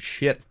of good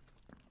shit.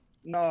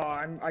 No,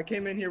 I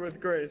came in here with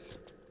Grace.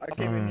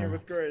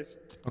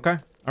 Okay,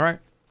 all right.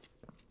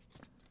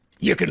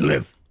 You can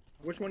live.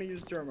 Which one of you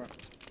is Jerma?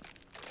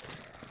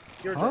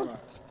 You're Jerma.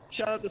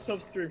 Shout out the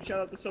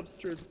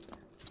substream.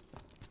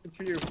 It's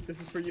for you.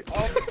 This is for you.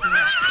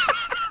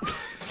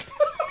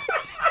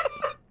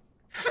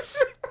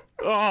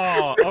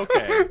 Oh,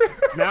 okay.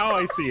 Now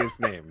I see his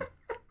name.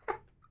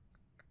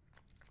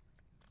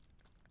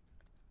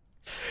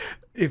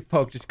 If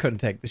Poke just couldn't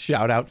take the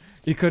shout out,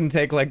 he couldn't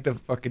take like the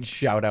fucking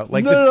shout out.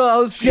 Like No, I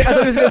was scared. I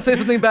thought he was gonna say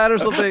something bad or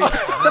something.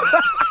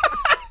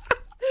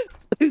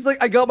 He's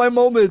like, I got my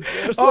moment.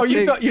 Oh,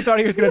 you thought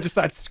he was gonna just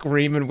start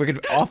screaming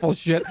wicked awful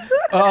shit.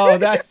 Oh,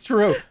 that's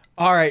true.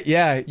 All right,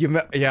 yeah, yep.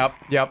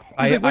 He's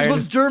like, which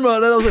one's Jerma?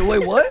 And then I was like,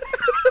 wait, what?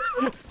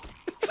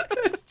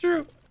 That's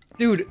true.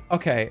 Dude,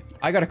 okay,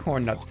 I got a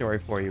corn nut story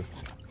for you.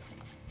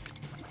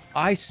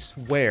 I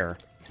swear,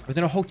 I was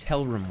in a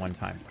hotel room one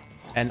time,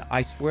 and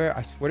I swear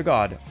to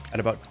God, at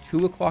about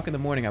 2 o'clock in the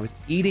morning, I was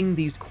eating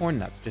these corn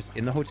nuts just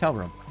in the hotel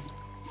room,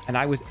 and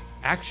I was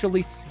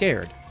actually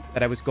scared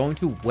that I was going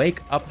to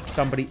wake up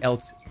somebody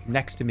else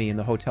next to me in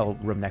the hotel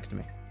room next to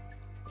me.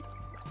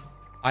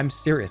 I'm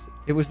serious.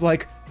 It was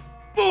like,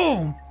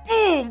 boom,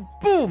 boom,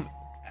 boom.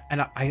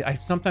 And I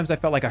sometimes I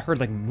felt like I heard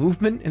like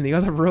movement in the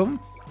other room.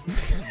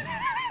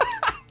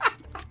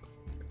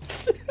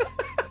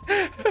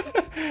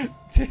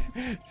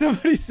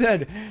 Somebody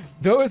said,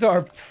 those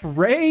are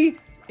prey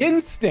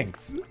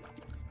instincts.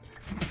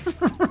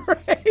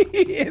 Prey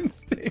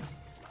instincts.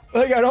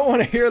 Like, I don't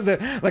want to hear the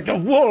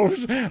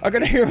wolves are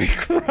going to hear me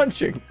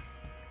crunching.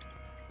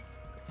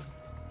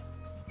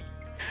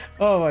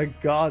 Oh my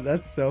God,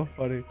 that's so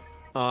funny.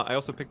 I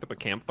also picked up a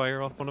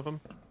campfire off one of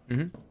them.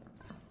 Mm-hmm.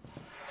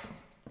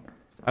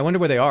 I wonder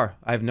where they are.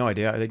 I have no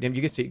idea.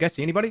 You guys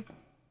see anybody?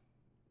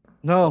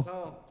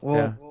 No. Well,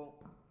 yeah.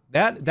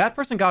 That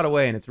person got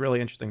away, and it's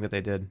really interesting that they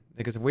did.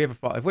 Because if we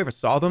ever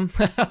saw them,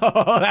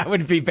 oh, that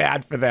would be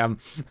bad for them.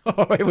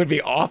 Oh, it would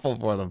be awful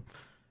for them.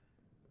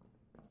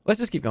 Let's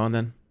just keep going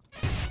then.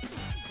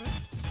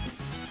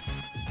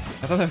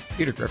 I thought that was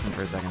Peter Griffin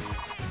for a second.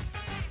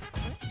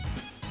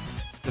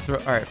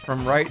 All right,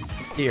 from right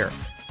here.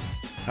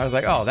 I was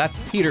like, oh, that's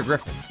Peter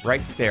Griffin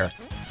right there.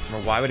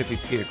 Well, why would it be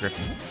Peter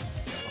Griffin?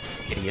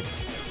 Oh, idiot.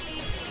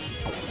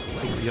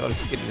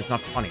 It's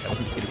not funny. That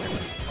wasn't Peter Griffin.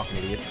 Fucking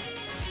idiot.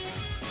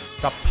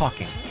 Stop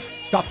talking.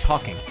 Stop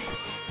talking.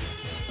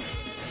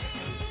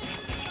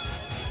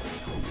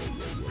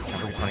 Not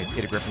very funny.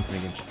 Peter Griffin's in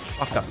the game.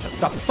 Fuck up.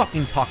 Stop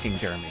fucking talking,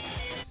 Jeremy.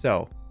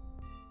 So,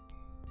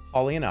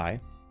 Holly and I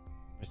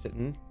were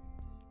sitting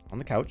on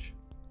the couch,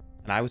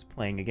 and I was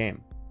playing a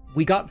game.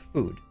 We got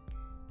food,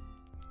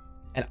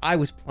 and I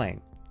was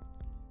playing.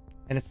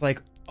 And it's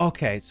like,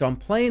 okay, so I'm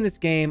playing this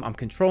game, I'm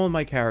controlling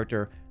my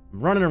character, I'm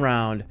running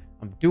around,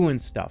 I'm doing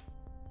stuff.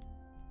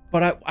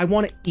 But I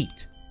want to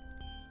eat.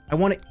 I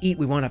want to eat.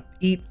 We want to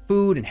eat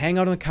food and hang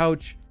out on the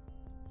couch.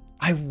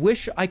 I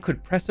wish I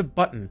could press a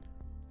button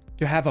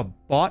to have a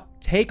bot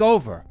take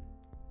over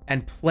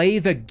and play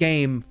the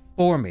game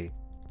for me.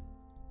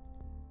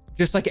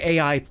 Just like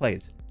AI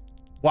plays.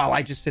 While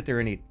I just sit there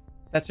and eat.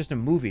 That's just a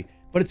movie.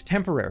 But it's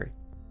temporary.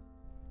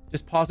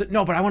 Just pause it.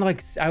 No, but I want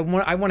to I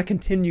want to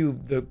continue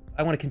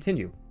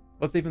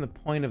What's even the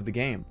point of the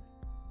game?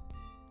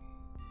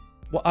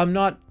 Well, I'm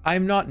not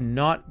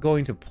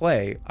going to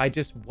play. I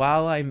just,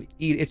 while I'm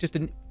eating, it's just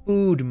in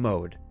food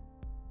mode.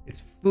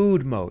 It's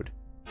food mode.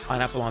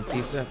 Pineapple on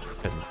pizza?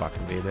 Couldn't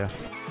fucking be there.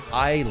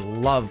 I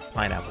love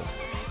pineapple.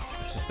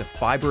 It's just the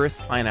fibrous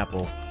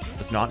pineapple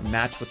does not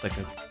match with like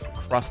a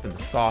crust and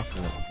the sauce.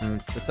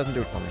 And it just doesn't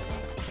do it for me.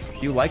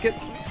 If you like it,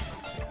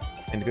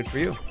 and good for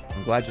you.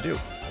 I'm glad you do.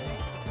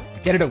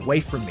 Get it away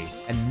from me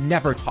and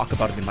never talk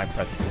about it in my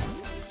presence.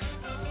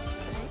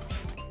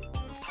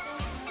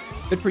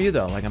 Good for you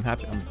though. Like, I'm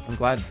happy. I'm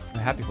glad. I'm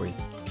happy for you.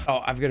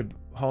 Oh, I've got to,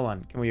 hold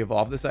on. Can we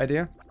evolve this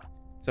idea?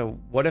 So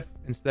what if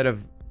instead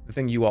of the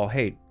thing you all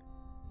hate,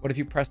 what if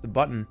you press the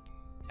button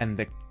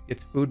and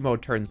its food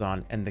mode turns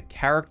on and the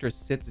character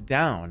sits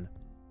down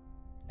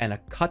and a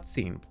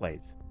cutscene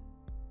plays?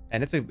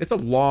 And it's a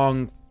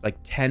long, like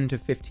 10 to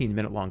 15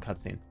 minute long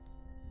cutscene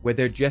where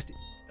they're just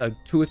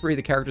 2 or 3 of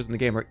the characters in the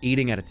game are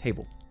eating at a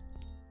table.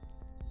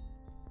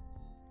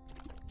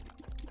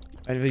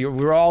 And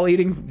we're all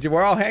eating,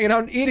 we're all hanging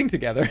out and eating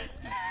together.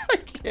 I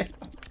can't,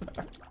 I'm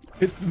sorry.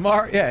 It's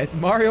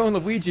Mario and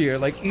Luigi are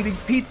like eating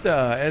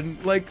pizza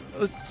and like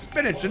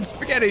spinach and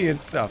spaghetti and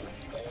stuff.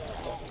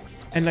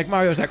 And like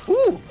Mario's like,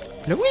 ooh,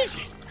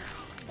 Luigi,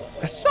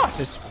 the sauce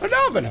is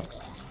phenomenal.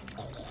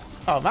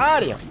 Oh,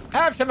 Mario,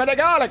 have some of the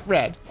garlic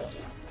bread.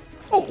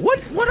 Oh,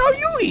 what are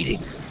you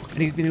eating?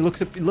 And he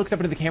looks up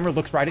into the camera,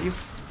 looks right at you.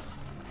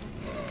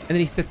 And then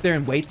he sits there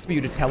and waits for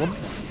you to tell him.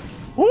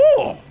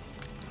 Oh,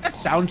 that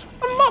sounds,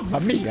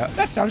 mamma mia,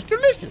 that sounds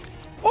delicious.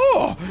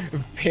 Oh,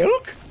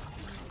 pilk?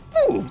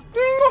 Oh,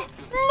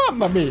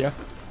 mamma mia.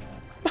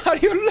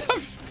 Mario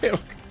loves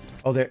pilk.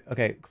 Oh,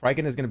 okay,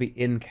 Kriken is going to be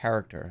in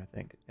character, I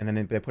think. And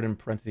then they put in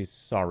parentheses,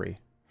 sorry.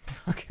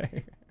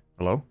 Okay.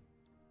 Hello?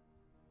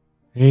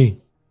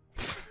 Hey.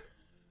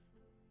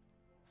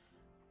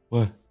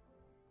 What?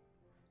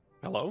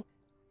 Hello?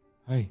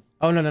 Hey.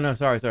 Oh, no,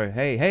 sorry.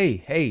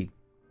 Hey,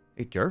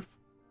 Jerf?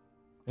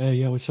 Hey,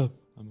 yeah, what's up?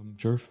 I'm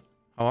Jerf.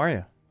 How are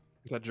you?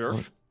 Is that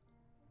Jerf?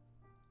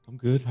 I'm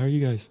good. How are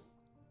you guys?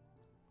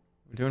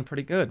 We're doing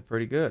pretty good.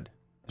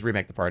 Let's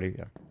remake the party,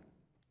 yeah.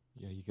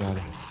 Yeah, you got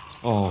it.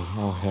 Oh,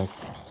 heck.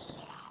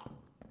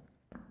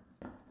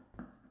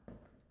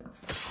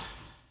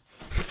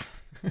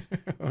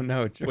 Oh,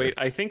 no, Jerf. Wait,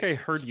 I think I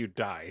heard you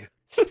die.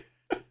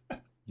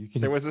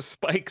 There was a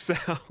spike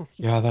sound.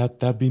 Yeah,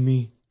 that'd be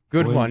me.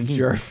 Good one,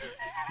 Jerf.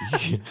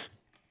 Yeah.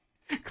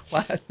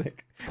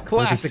 Classic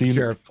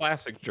Jerf.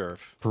 Classic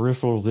Jerf.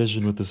 Peripheral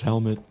vision with this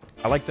helmet.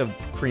 I like the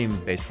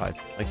cream-based pies,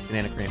 like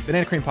banana cream.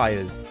 Banana cream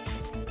pie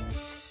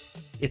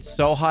it's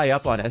so high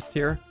up on S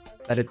tier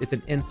that it's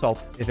an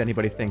insult if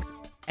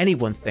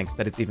anyone thinks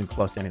that it's even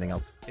close to anything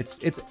else. It's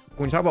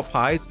when you talk about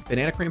pies,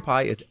 banana cream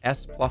pie is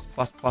S+++++.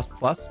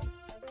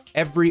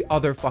 Every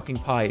other fucking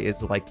pie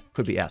is like,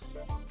 could be S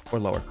or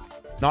lower.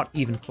 Not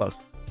even close.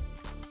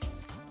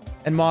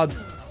 And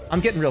mods, I'm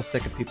getting real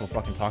sick of people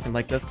fucking talking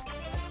like this.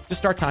 Just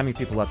start timing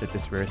people up that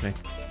disagree with me.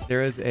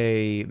 There is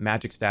a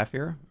magic staff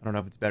here. I don't know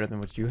if it's better than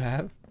what you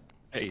have.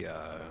 Hey,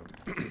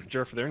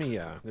 Jerf, are there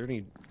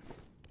any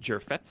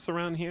Jerfettes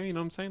around here? You know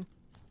what I'm saying?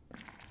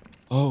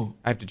 Oh,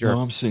 I have to Jerf.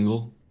 No, I'm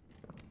single.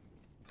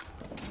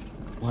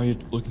 Why are you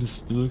looking to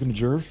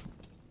Jerf?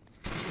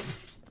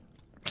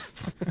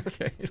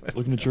 Okay.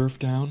 Looking to Jerf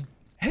down?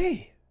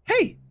 Hey,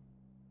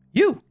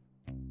 you.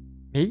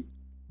 Me?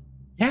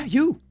 Yeah,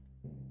 you.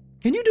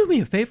 Can you do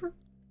me a favor?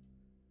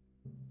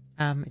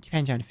 It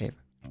depends on the favor.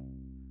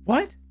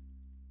 What?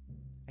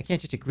 I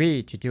can't just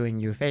agree to doing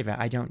you a favor.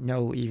 I don't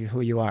know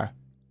who you are.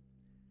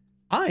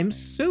 I'm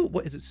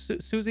what is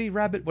it? Susie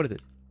Rabbit? What is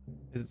it?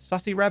 Is it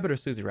Sussy Rabbit or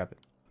Susie Rabbit?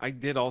 I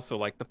did also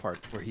like the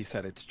part where he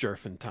said it's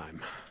Jerfin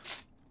time.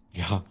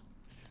 Yeah.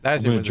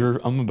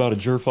 I'm about to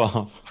jerf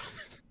off.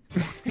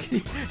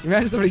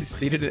 Imagine somebody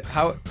seated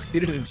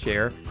in a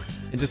chair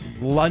and just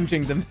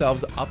lunging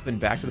themselves up and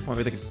back to the point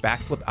where they could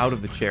backflip out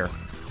of the chair.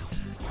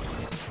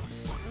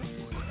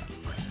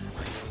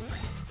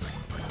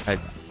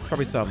 It's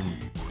probably some,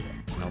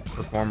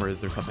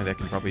 performers or something that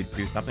can probably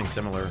do something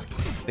similar.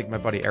 I think my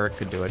buddy Eric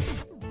could do it.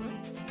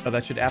 No,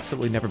 that should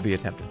absolutely never be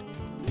attempted.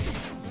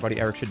 My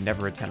buddy Eric should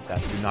never attempt that.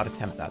 Do not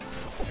attempt that.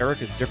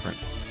 Eric is different.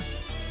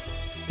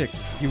 Dick,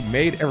 you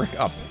made Eric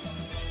up.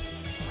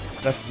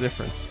 That's the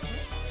difference.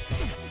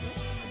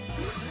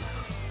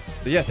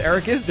 So yes,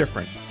 Eric is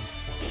different.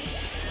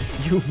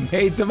 You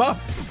made them up.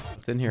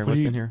 What's in here? What's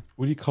in here?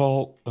 What do you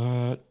call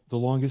the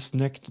longest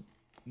necked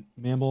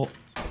mammal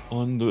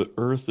on the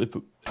earth if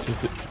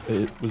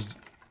it was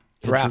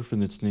giraffe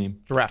in its name?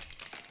 Giraffe.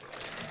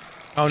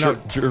 Oh no,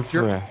 Giraffe.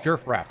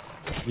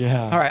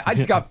 Yeah. All right, I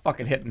just got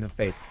fucking hit in the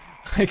face.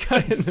 I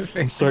got hit in the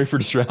face. I'm sorry for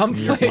distracting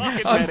you.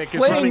 Medic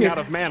is running out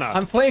of mana.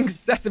 I'm playing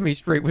Sesame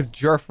Street with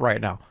Jerf right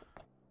now.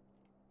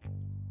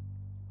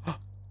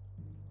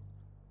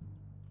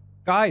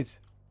 Guys,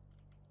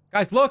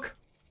 look.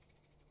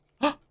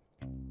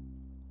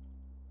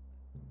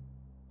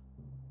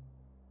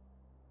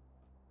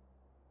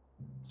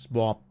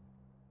 Swamp.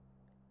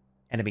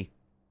 Enemy.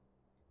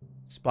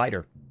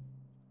 Spider.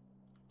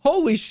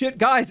 Holy shit,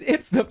 guys,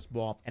 it's the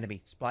swamp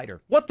enemy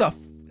spider. What the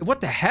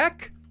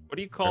heck? What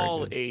do you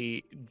call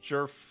a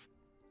Jerf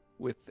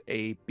with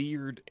a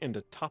beard and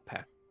a top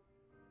hat?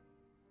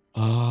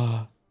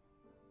 A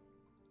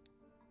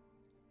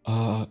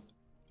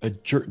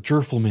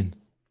Jerfelman.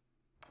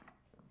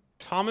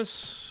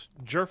 Thomas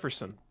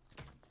Jefferson.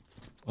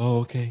 Oh,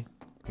 okay.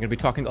 I'm gonna be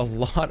talking a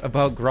lot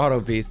about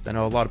Grotto Beasts. I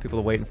know a lot of people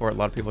are waiting for it. A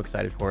lot of people are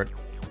excited for it.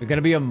 It's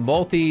gonna be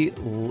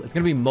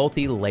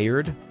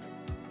multi-layered.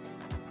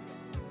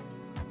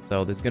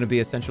 So there's gonna be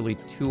essentially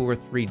 2 or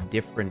 3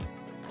 different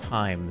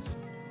times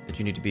that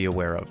you need to be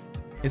aware of.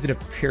 Is it a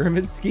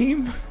pyramid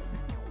scheme?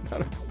 It's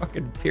not a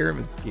fucking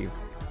pyramid scheme.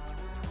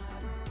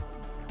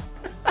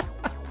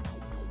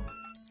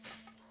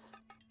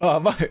 Oh,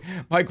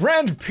 my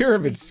grand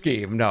pyramid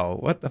scheme. No,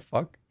 what the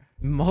fuck?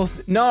 No,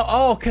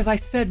 oh, because I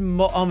said,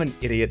 I'm an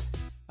idiot.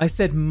 I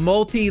said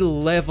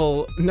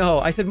multi-level. No,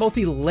 I said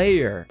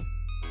multi-layer.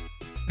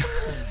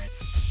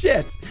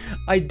 Shit.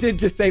 I did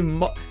just say,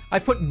 I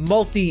put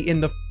multi in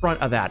the front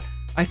of that.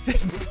 I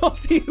said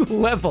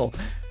multi-level,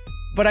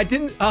 but I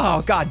didn't.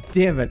 Oh, god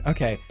damn it.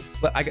 Okay.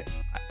 But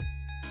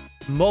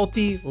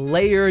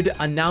multi-layered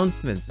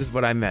announcements is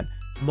what I meant.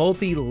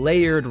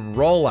 Multi-layered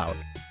rollout.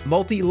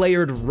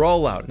 Multi-layered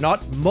rollout,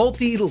 not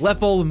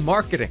multi-level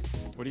marketing.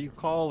 What do you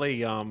call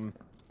a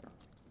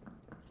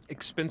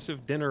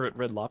expensive dinner at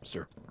Red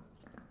Lobster?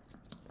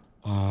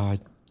 I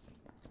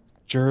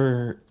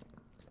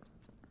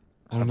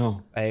don't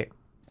know.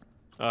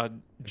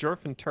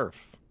 Jerf and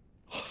turf.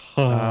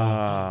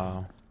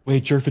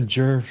 Wait, Jerf and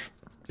Jerf.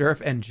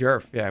 Jerf and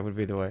Jerf, yeah, would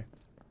be the way.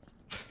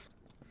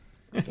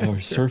 Or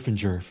Surf and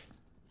Jerf.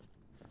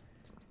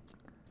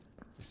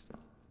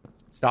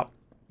 Stop.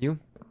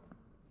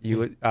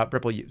 You,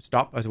 Ripple, you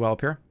stop as well up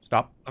here.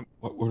 Stop.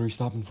 What are we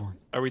stopping for?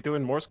 Are we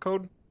doing Morse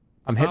code?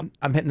 I'm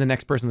hitting the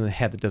next person in the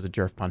head that does a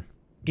Jerf pun.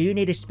 Do you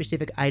need a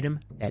specific item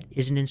that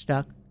isn't in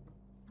stock?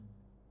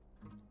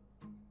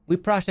 We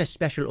process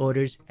special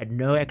orders at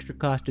no extra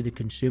cost to the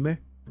consumer.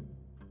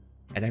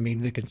 And I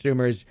mean, the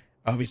consumer is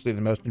obviously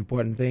the most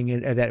important thing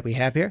that we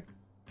have here.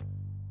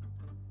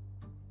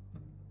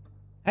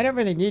 I don't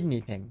really need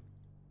anything.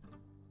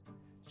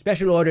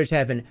 Special orders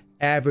have an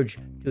average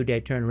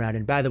 2-day turnaround.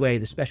 And by the way,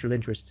 the special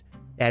interests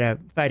that are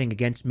fighting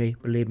against me,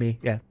 believe me,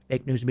 yeah,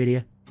 fake news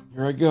media.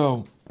 Here I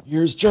go.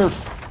 Here's Jerf.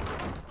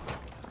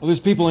 Oh, there's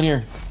people in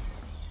here.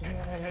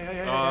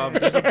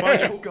 There's a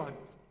bunch of...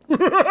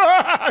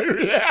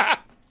 Yeah.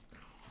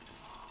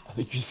 I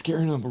think you're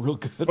scaring them real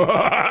good.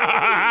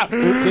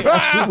 They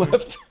actually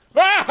left.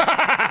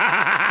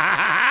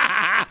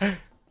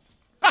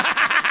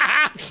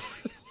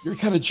 You're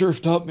kind of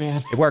jerfed up,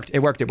 man. It worked. It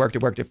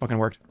fucking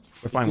worked.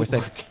 We're fine. We're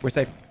safe. We're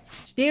safe.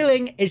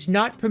 Stealing is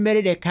not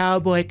permitted at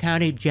Cowboy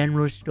County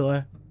General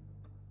Store.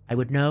 I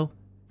would know.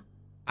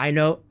 I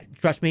know.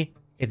 Trust me.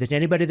 If there's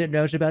anybody that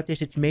knows about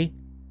this, it's me.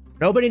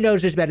 Nobody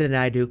knows this better than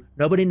I do.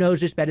 Nobody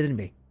knows this better than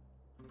me.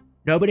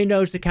 Nobody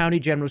knows the County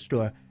General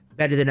Store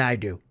better than I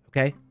do.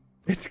 Okay?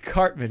 It's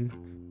Cartman.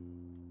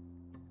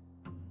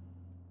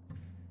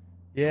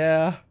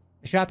 Yeah.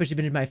 The shoppers have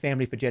been in my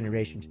family for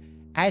generations.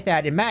 I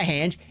thought in my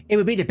hands it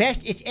would be the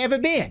best it's ever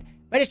been,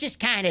 but it's just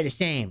kind of the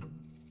same.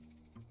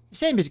 The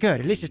same is good.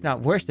 At least it's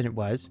not worse than it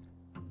was.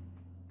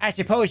 I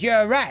suppose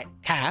you're right,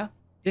 Kyle.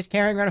 Just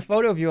carrying around a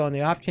photo of you on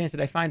the off chance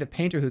that I find a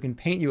painter who can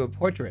paint you a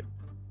portrait.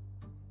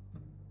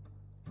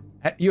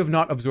 You have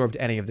not absorbed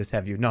any of this,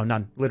 have you? No,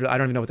 none. Literally, I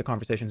don't even know what the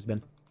conversation has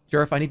been.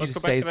 Jerf, I need you to say...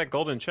 Let's go back to that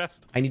golden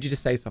chest. I need you to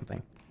say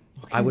something.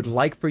 Okay. I would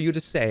like for you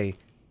to say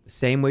the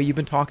same way you've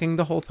been talking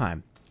the whole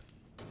time.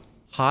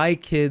 Hi,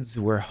 kids.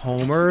 We're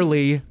home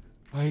early.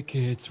 Hi,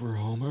 kids. We're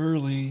home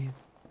early.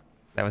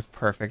 That was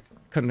perfect.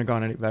 Couldn't have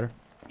gone any better.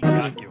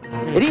 Got you.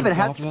 It even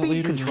has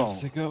speed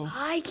control.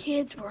 Hi,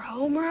 kids. We're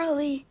home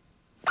early.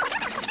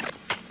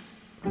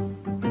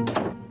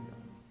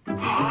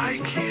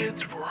 Hi,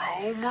 kids. We're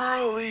home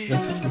early.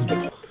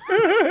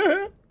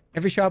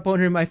 Every shop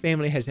owner in my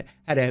family has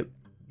had a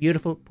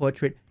beautiful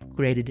portrait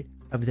created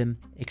of them,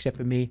 except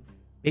for me.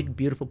 Big,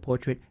 beautiful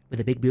portrait with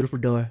a big, beautiful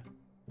door.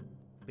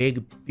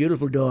 Big,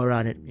 beautiful door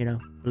on it, you know,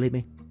 believe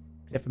me.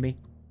 Except for me.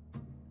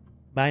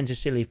 Mine's a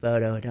silly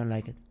photo. I don't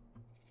like it.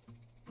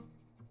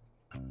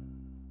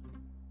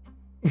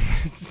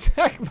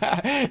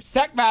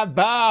 Suck my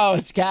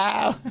balls,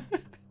 Kyle.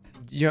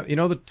 You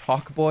know the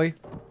Talk Boy?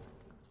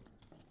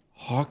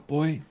 Hawk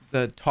Boy?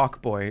 The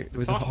Talk Boy. It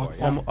was on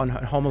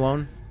Home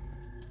Alone.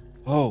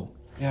 Oh,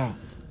 yeah.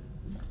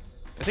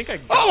 I think I...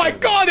 Oh my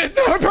god, there's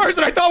another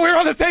person! I thought we were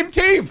on the same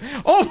team!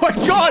 Oh my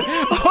god!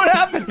 What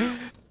happened?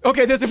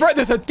 Okay, there's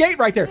a gate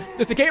right there.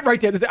 There's a gate right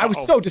there. I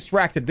was so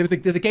distracted. There's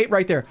a gate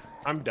right there.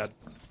 I'm dead.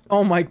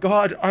 Oh my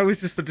god, I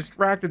was just so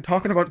distracted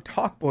talking about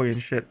Talk Boy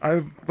and shit.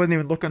 I wasn't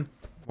even looking.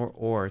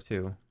 Or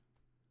too.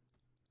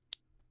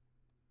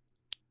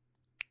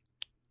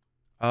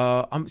 Should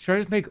I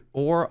just make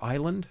Ore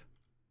Island?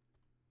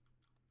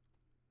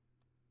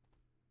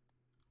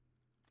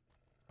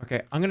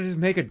 Okay, I'm gonna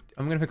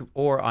make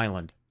Ore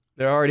Island.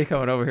 They're already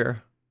coming over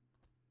here.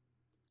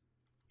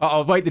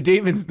 Uh-oh, wait, the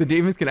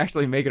demons can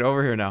actually make it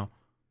over here now.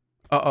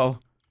 Uh-oh.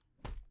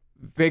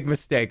 Big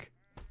mistake.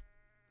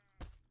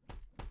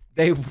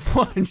 They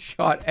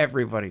one-shot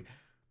everybody.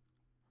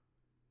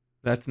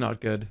 That's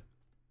not good.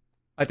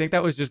 I think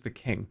that was just the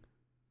king.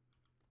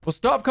 Well,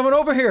 stop coming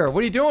over here.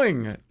 What are you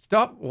doing?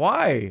 Stop.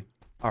 Why?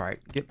 All right,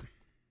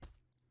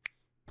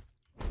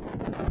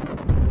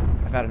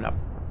 I've had enough.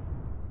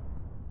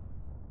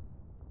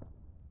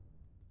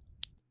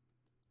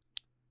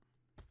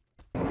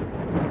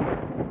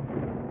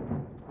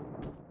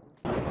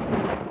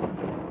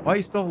 Why are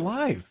you still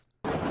alive?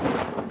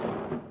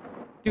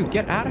 Dude,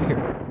 get out of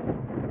here.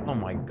 Oh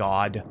my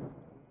god.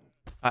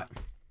 I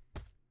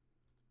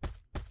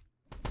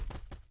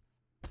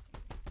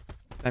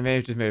may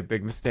have just made a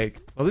big mistake.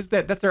 Well,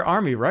 that's their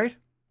army, right?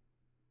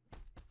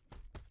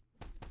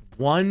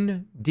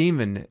 One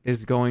demon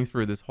is going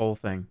through this whole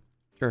thing.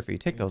 Jerfy,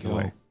 take those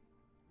away.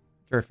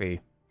 Jerfy.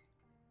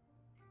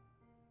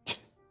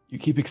 You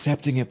keep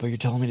accepting it, but you're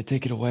telling me to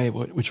take it away.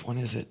 Which one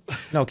is it?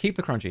 No, keep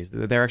the crunchies.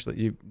 They're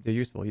actually they're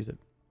useful. Use it.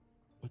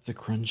 What's the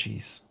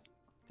crunchies?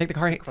 Take the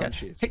hard.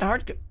 Take the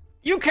hard.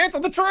 You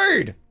canceled the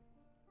trade.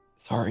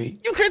 Sorry.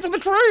 You canceled the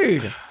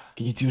trade.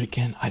 Can you do it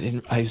again?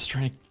 I was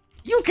trying to...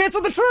 You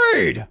canceled the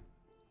trade!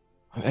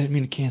 I didn't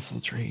mean to cancel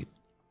the trade.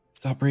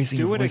 Stop raising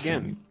your voice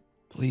at me,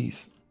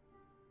 please.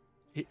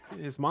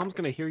 His mom's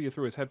gonna hear you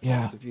through his headphones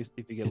Yeah, if you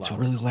get it's loud.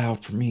 really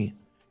loud for me.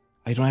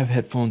 I don't have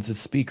headphones, it's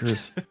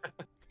speakers.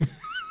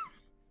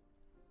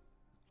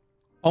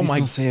 Oh Please my!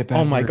 don't say a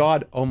bad Oh my word.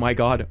 god! Oh my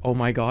god! Oh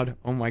my god!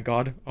 Oh my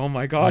god! Oh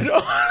my god!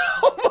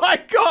 Oh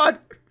my god!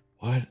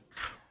 What?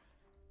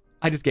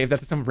 I just gave that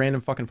to some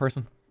random fucking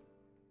person.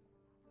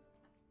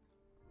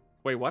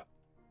 Wait, what?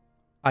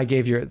 I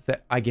gave your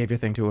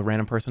thing to a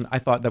random person. I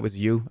thought that was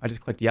you. I just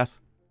clicked yes.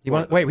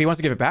 Wait, he wants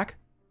to give it back?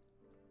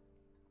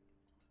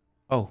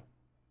 Oh.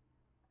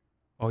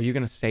 Oh, you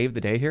gonna save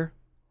the day here?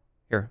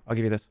 Here, I'll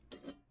give you this.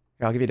 Here,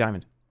 I'll give you a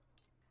diamond.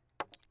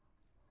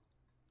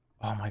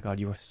 Oh my god,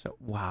 you are so...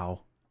 Wow.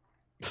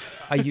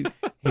 You...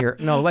 Here,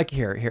 no, like,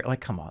 here, like,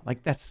 come on.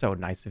 Like, that's so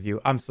nice of you.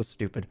 I'm so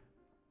stupid.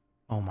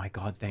 Oh my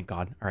god, thank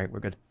god. Alright,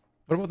 we're good.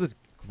 What about this...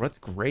 What's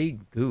gray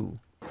goo?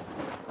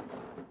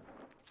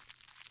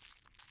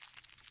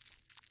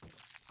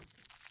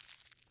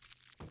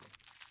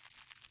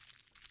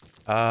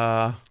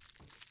 I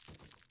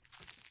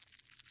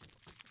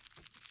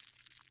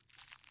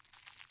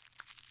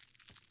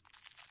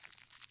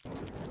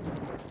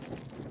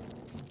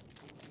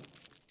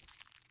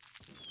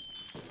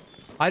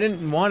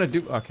didn't want to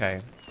do...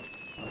 Okay.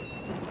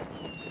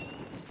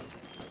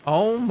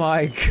 Oh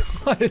my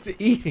god, it's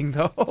eating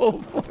the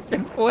whole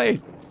fucking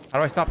place. How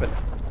do I stop it?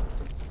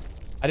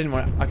 I didn't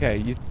want to...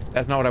 Okay,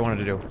 that's not what I wanted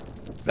to do.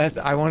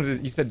 I wanted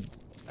to... You said...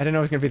 I didn't know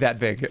it was going to be that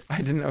big. I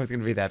didn't know it was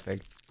going to be that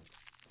big.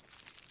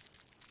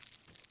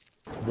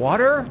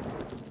 Water?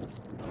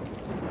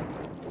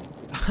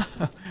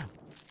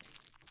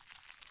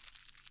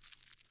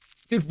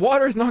 Dude,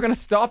 water is not going to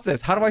stop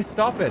this. How do I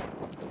stop it?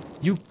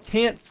 You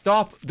can't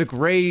stop the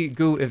gray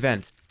goo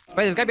event. Wait,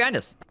 there's a guy behind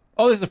us.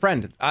 Oh, this is a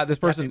friend. This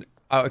person...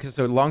 okay,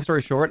 so long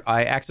story short,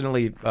 I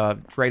accidentally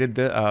traded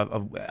the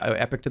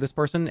epic to this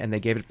person, and they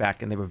gave it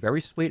back, and they were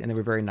very sweet, and they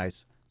were very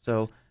nice.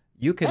 So,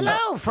 you can...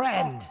 Hello,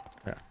 friend!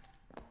 Yeah.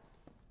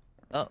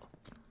 Oh.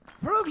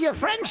 Prove your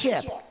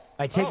friendship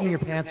by taking your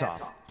pants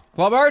off.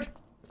 Clawbard?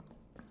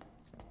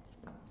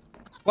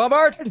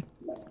 Clawbard?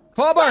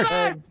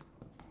 Clawbard!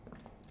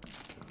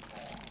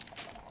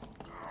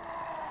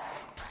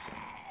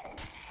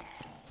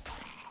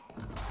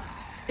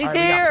 He's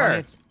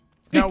here!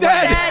 He's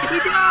dead! He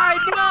died!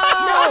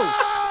 No!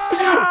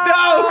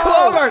 No,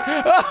 Clover!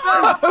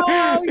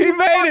 He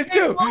made it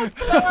too! Oh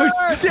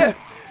shit!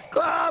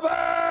 Clover!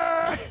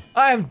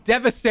 I am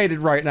devastated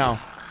right now.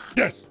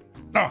 Yes.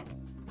 But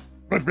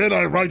when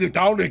I write it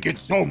down, it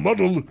gets so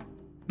muddled,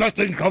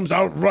 nothing comes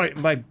out right.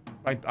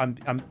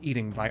 I'm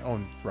eating my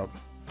own throat.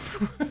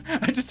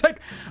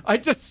 I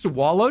just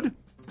swallowed,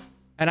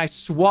 and I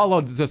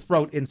swallowed the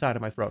throat inside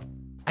of my throat.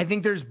 I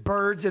think there's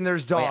birds and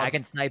there's dogs. Wait, I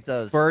can snipe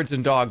those. Birds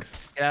and dogs.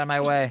 Get out of my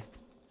way.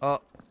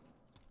 Oh.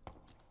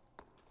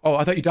 Oh,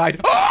 I thought you died.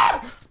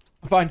 Ah!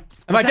 I'm fine.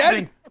 Am I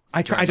dead?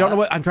 I don't know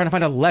what. I'm trying to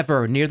find a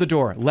lever near the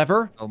door.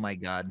 Lever? Oh my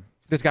god.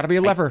 There's got to be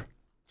a lever.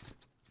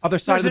 Other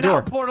side of the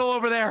door. There's an out portal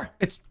over there.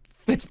 It's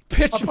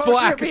pitch Oppose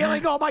black. your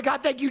feeling. Oh my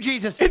god, thank you,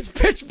 Jesus. It's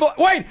pitch black.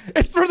 Wait,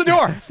 it's through the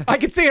door. I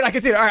can see it. I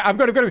can see it. All right, I'm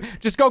gonna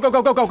just go. Your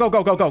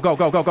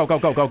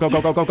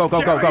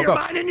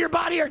mind and your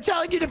body are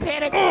telling you to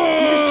panic. You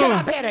just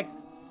cannot panic.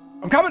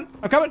 I'm coming.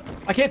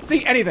 I can't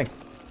see anything.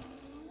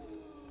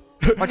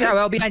 Watch out,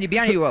 Will. Behind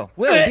you, Will.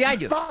 Will,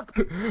 behind you. Fuck.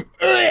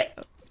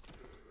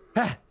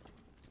 I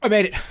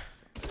made it.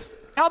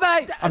 Help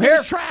me. I'm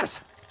here. Traps.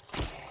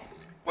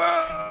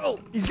 Whoa!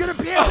 He's gonna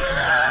be. We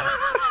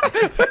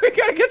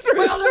gotta get through.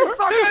 Well, there's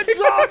fucking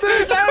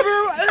zombies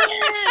everywhere.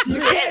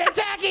 You can't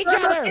attack each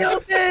other.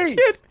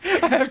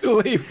 I have to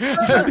leave. I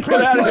have to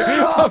get out of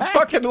here. I'm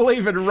fucking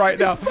leaving right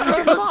now. Get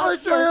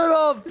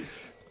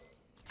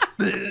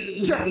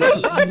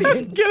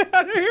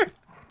out of here.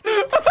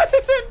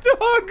 It's a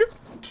dog.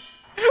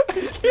 I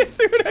can't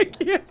do it. I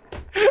can't.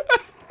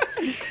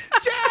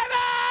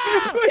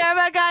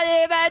 Jerma got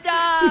him a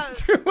dog.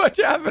 There's too much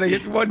happening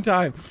at one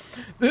time.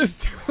 There's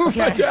too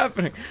much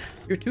happening.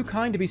 You're too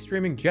kind to be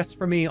streaming just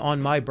for me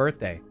on my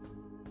birthday.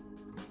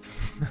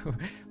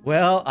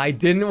 Well, I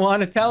didn't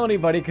want to tell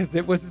anybody because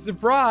it was a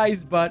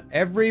surprise, but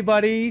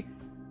everybody...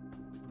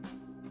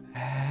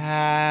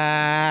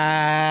 Happy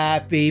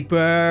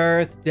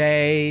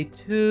birthday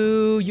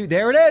to you.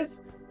 There it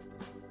is.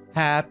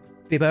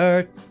 Happy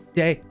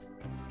birthday.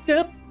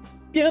 Yep.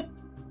 Yep.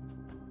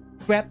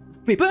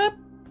 Happy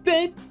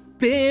birthday.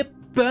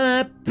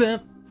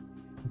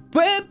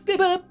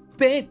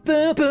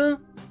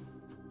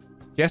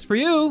 Just for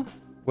you.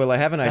 Well, I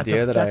have an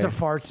idea that that's a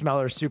fart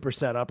smeller super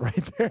setup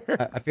right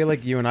there. I feel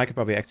like you and I could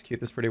probably execute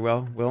this pretty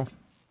well, Will.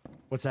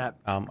 What's that?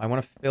 I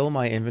want to fill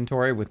my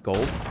inventory with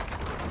gold.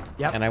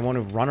 Yep. And I want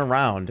to run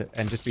around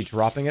and just be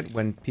dropping it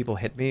when people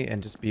hit me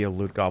and just be a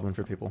loot goblin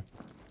for people.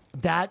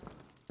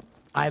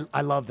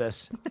 I love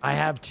this. I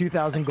have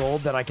 2,000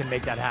 gold that I can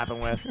make that happen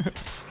with.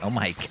 Oh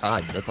my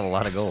god, that's a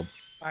lot of gold.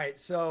 All right,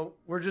 so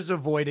we're just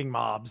avoiding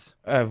mobs.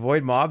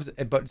 Avoid mobs,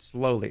 but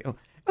slowly. Oh,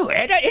 Oh,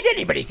 does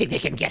anybody think they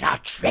can get our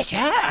treasure?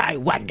 I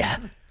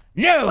wonder.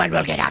 No one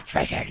will get our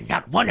treasure,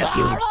 not one of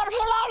you.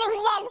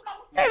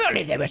 If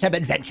only there were some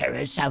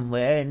adventurers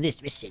somewhere in this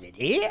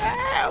vicinity.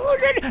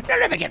 They'll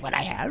never get what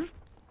I have.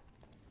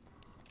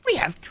 We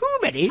have too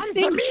many Answer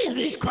things. me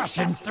these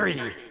questions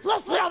 3.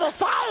 Let's the other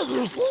side,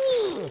 you see.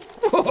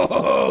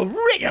 Oh,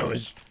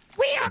 riddles.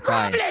 We are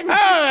goblins.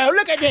 Oh,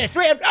 look at this.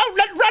 We have. Oh,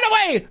 run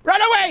away!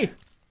 Run away!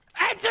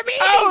 Answer me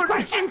these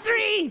question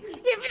 3.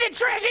 If the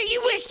treasure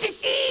you wish to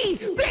see,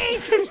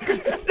 please.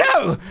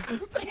 No.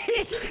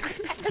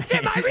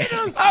 Answer my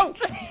riddles. Oh,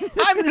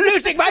 I'm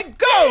losing my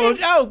gold.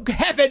 Oh,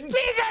 heavens.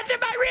 Please answer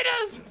my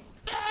riddles.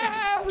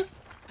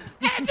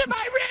 Answer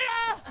my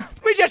riddle.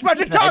 We just want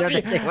to talk to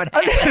you. I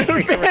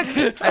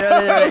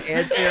don't think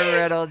answer your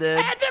riddle, dude.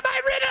 Answer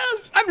my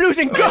riddles. I'm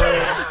losing gold.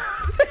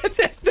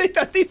 They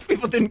thought these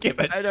people didn't give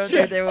it. I don't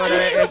think they want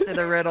to answer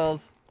the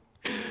riddles.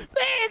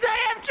 Please, I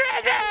have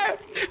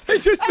treasure. They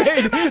just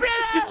Answer made. my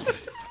riddles.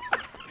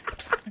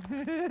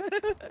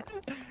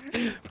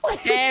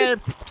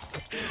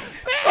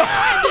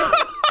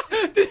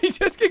 Help. Did he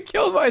just get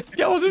killed by a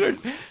skeleton?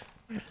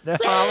 Or... No,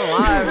 I'm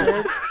alive,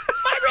 dude.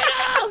 My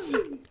riddles.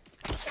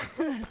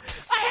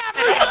 I have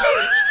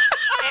riddles.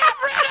 I have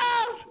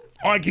riddles.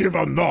 I give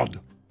a nod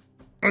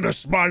and a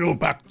smile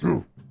back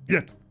too.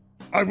 Yet,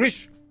 I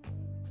wish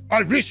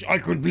I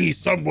could be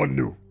someone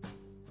new.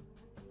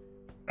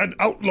 An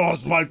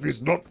outlaw's life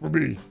is not for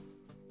me.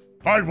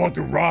 I want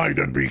to ride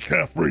and be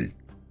carefree.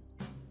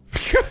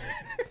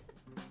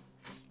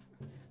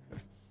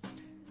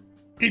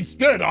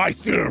 Instead, I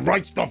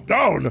write stuff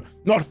down,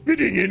 not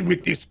fitting in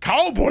with this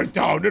cowboy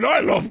town, and I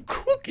love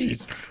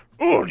cookies.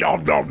 Oh,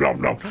 nom, nom, nom,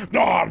 nom,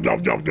 nom,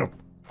 nom, nom, nom.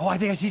 Oh, I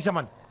think I see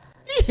someone.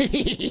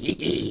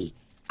 I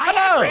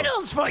have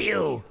riddles for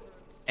you.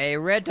 A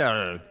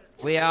riddle.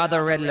 We are the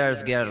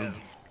Riddlers Guild.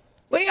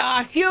 We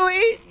are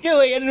Huey,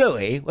 Dewey, and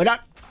Louie. We're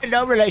not in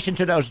no relation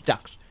to those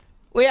ducks.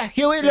 We are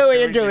Huey,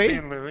 Louie, and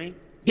Dewey.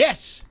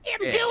 Yes.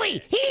 I'm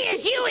Dewey. He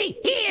is Huey.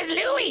 He is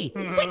Louie.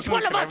 Which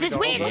one of us is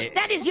which?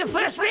 That is your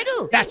first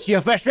riddle. That's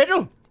your first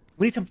riddle.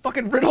 We need some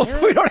fucking riddles.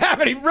 We don't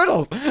have any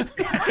riddles.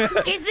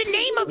 Is the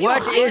name of your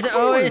What high is school?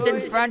 always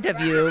in front of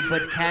you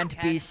but can't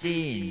be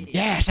seen?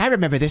 Yes, I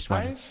remember this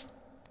one.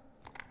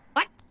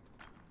 What?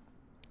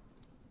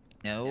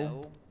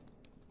 No.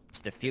 It's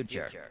the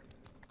future.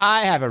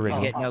 I have a You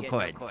riddle. get no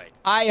coins.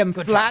 I am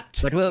flat.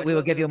 But we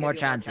will give you more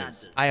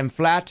chances. I am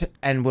flat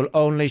and will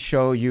only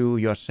show you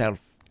yourself.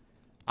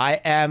 I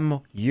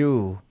am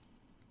you.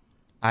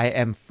 I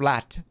am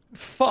flat.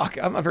 Fuck,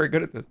 I'm not very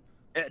good at this.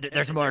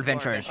 There's more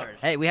adventures.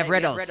 Hey, we have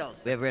riddles.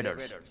 We have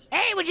riddles.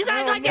 Hey, would you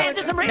guys like to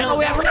answer some riddles? No,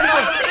 we have riddles.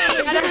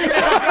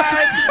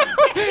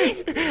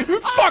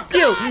 Fuck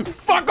you!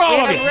 Fuck all We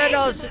of have you!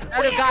 riddles.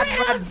 Oh, God,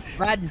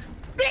 run.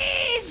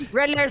 Please,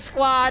 Riddler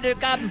squad,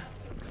 come.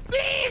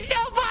 please,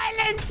 no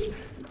violence.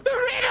 The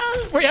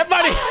riddles. We have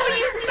money! Oh,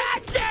 you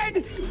bastard!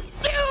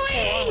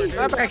 Dewey!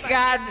 Oh, my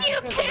God. You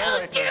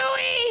killed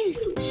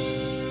Dewey!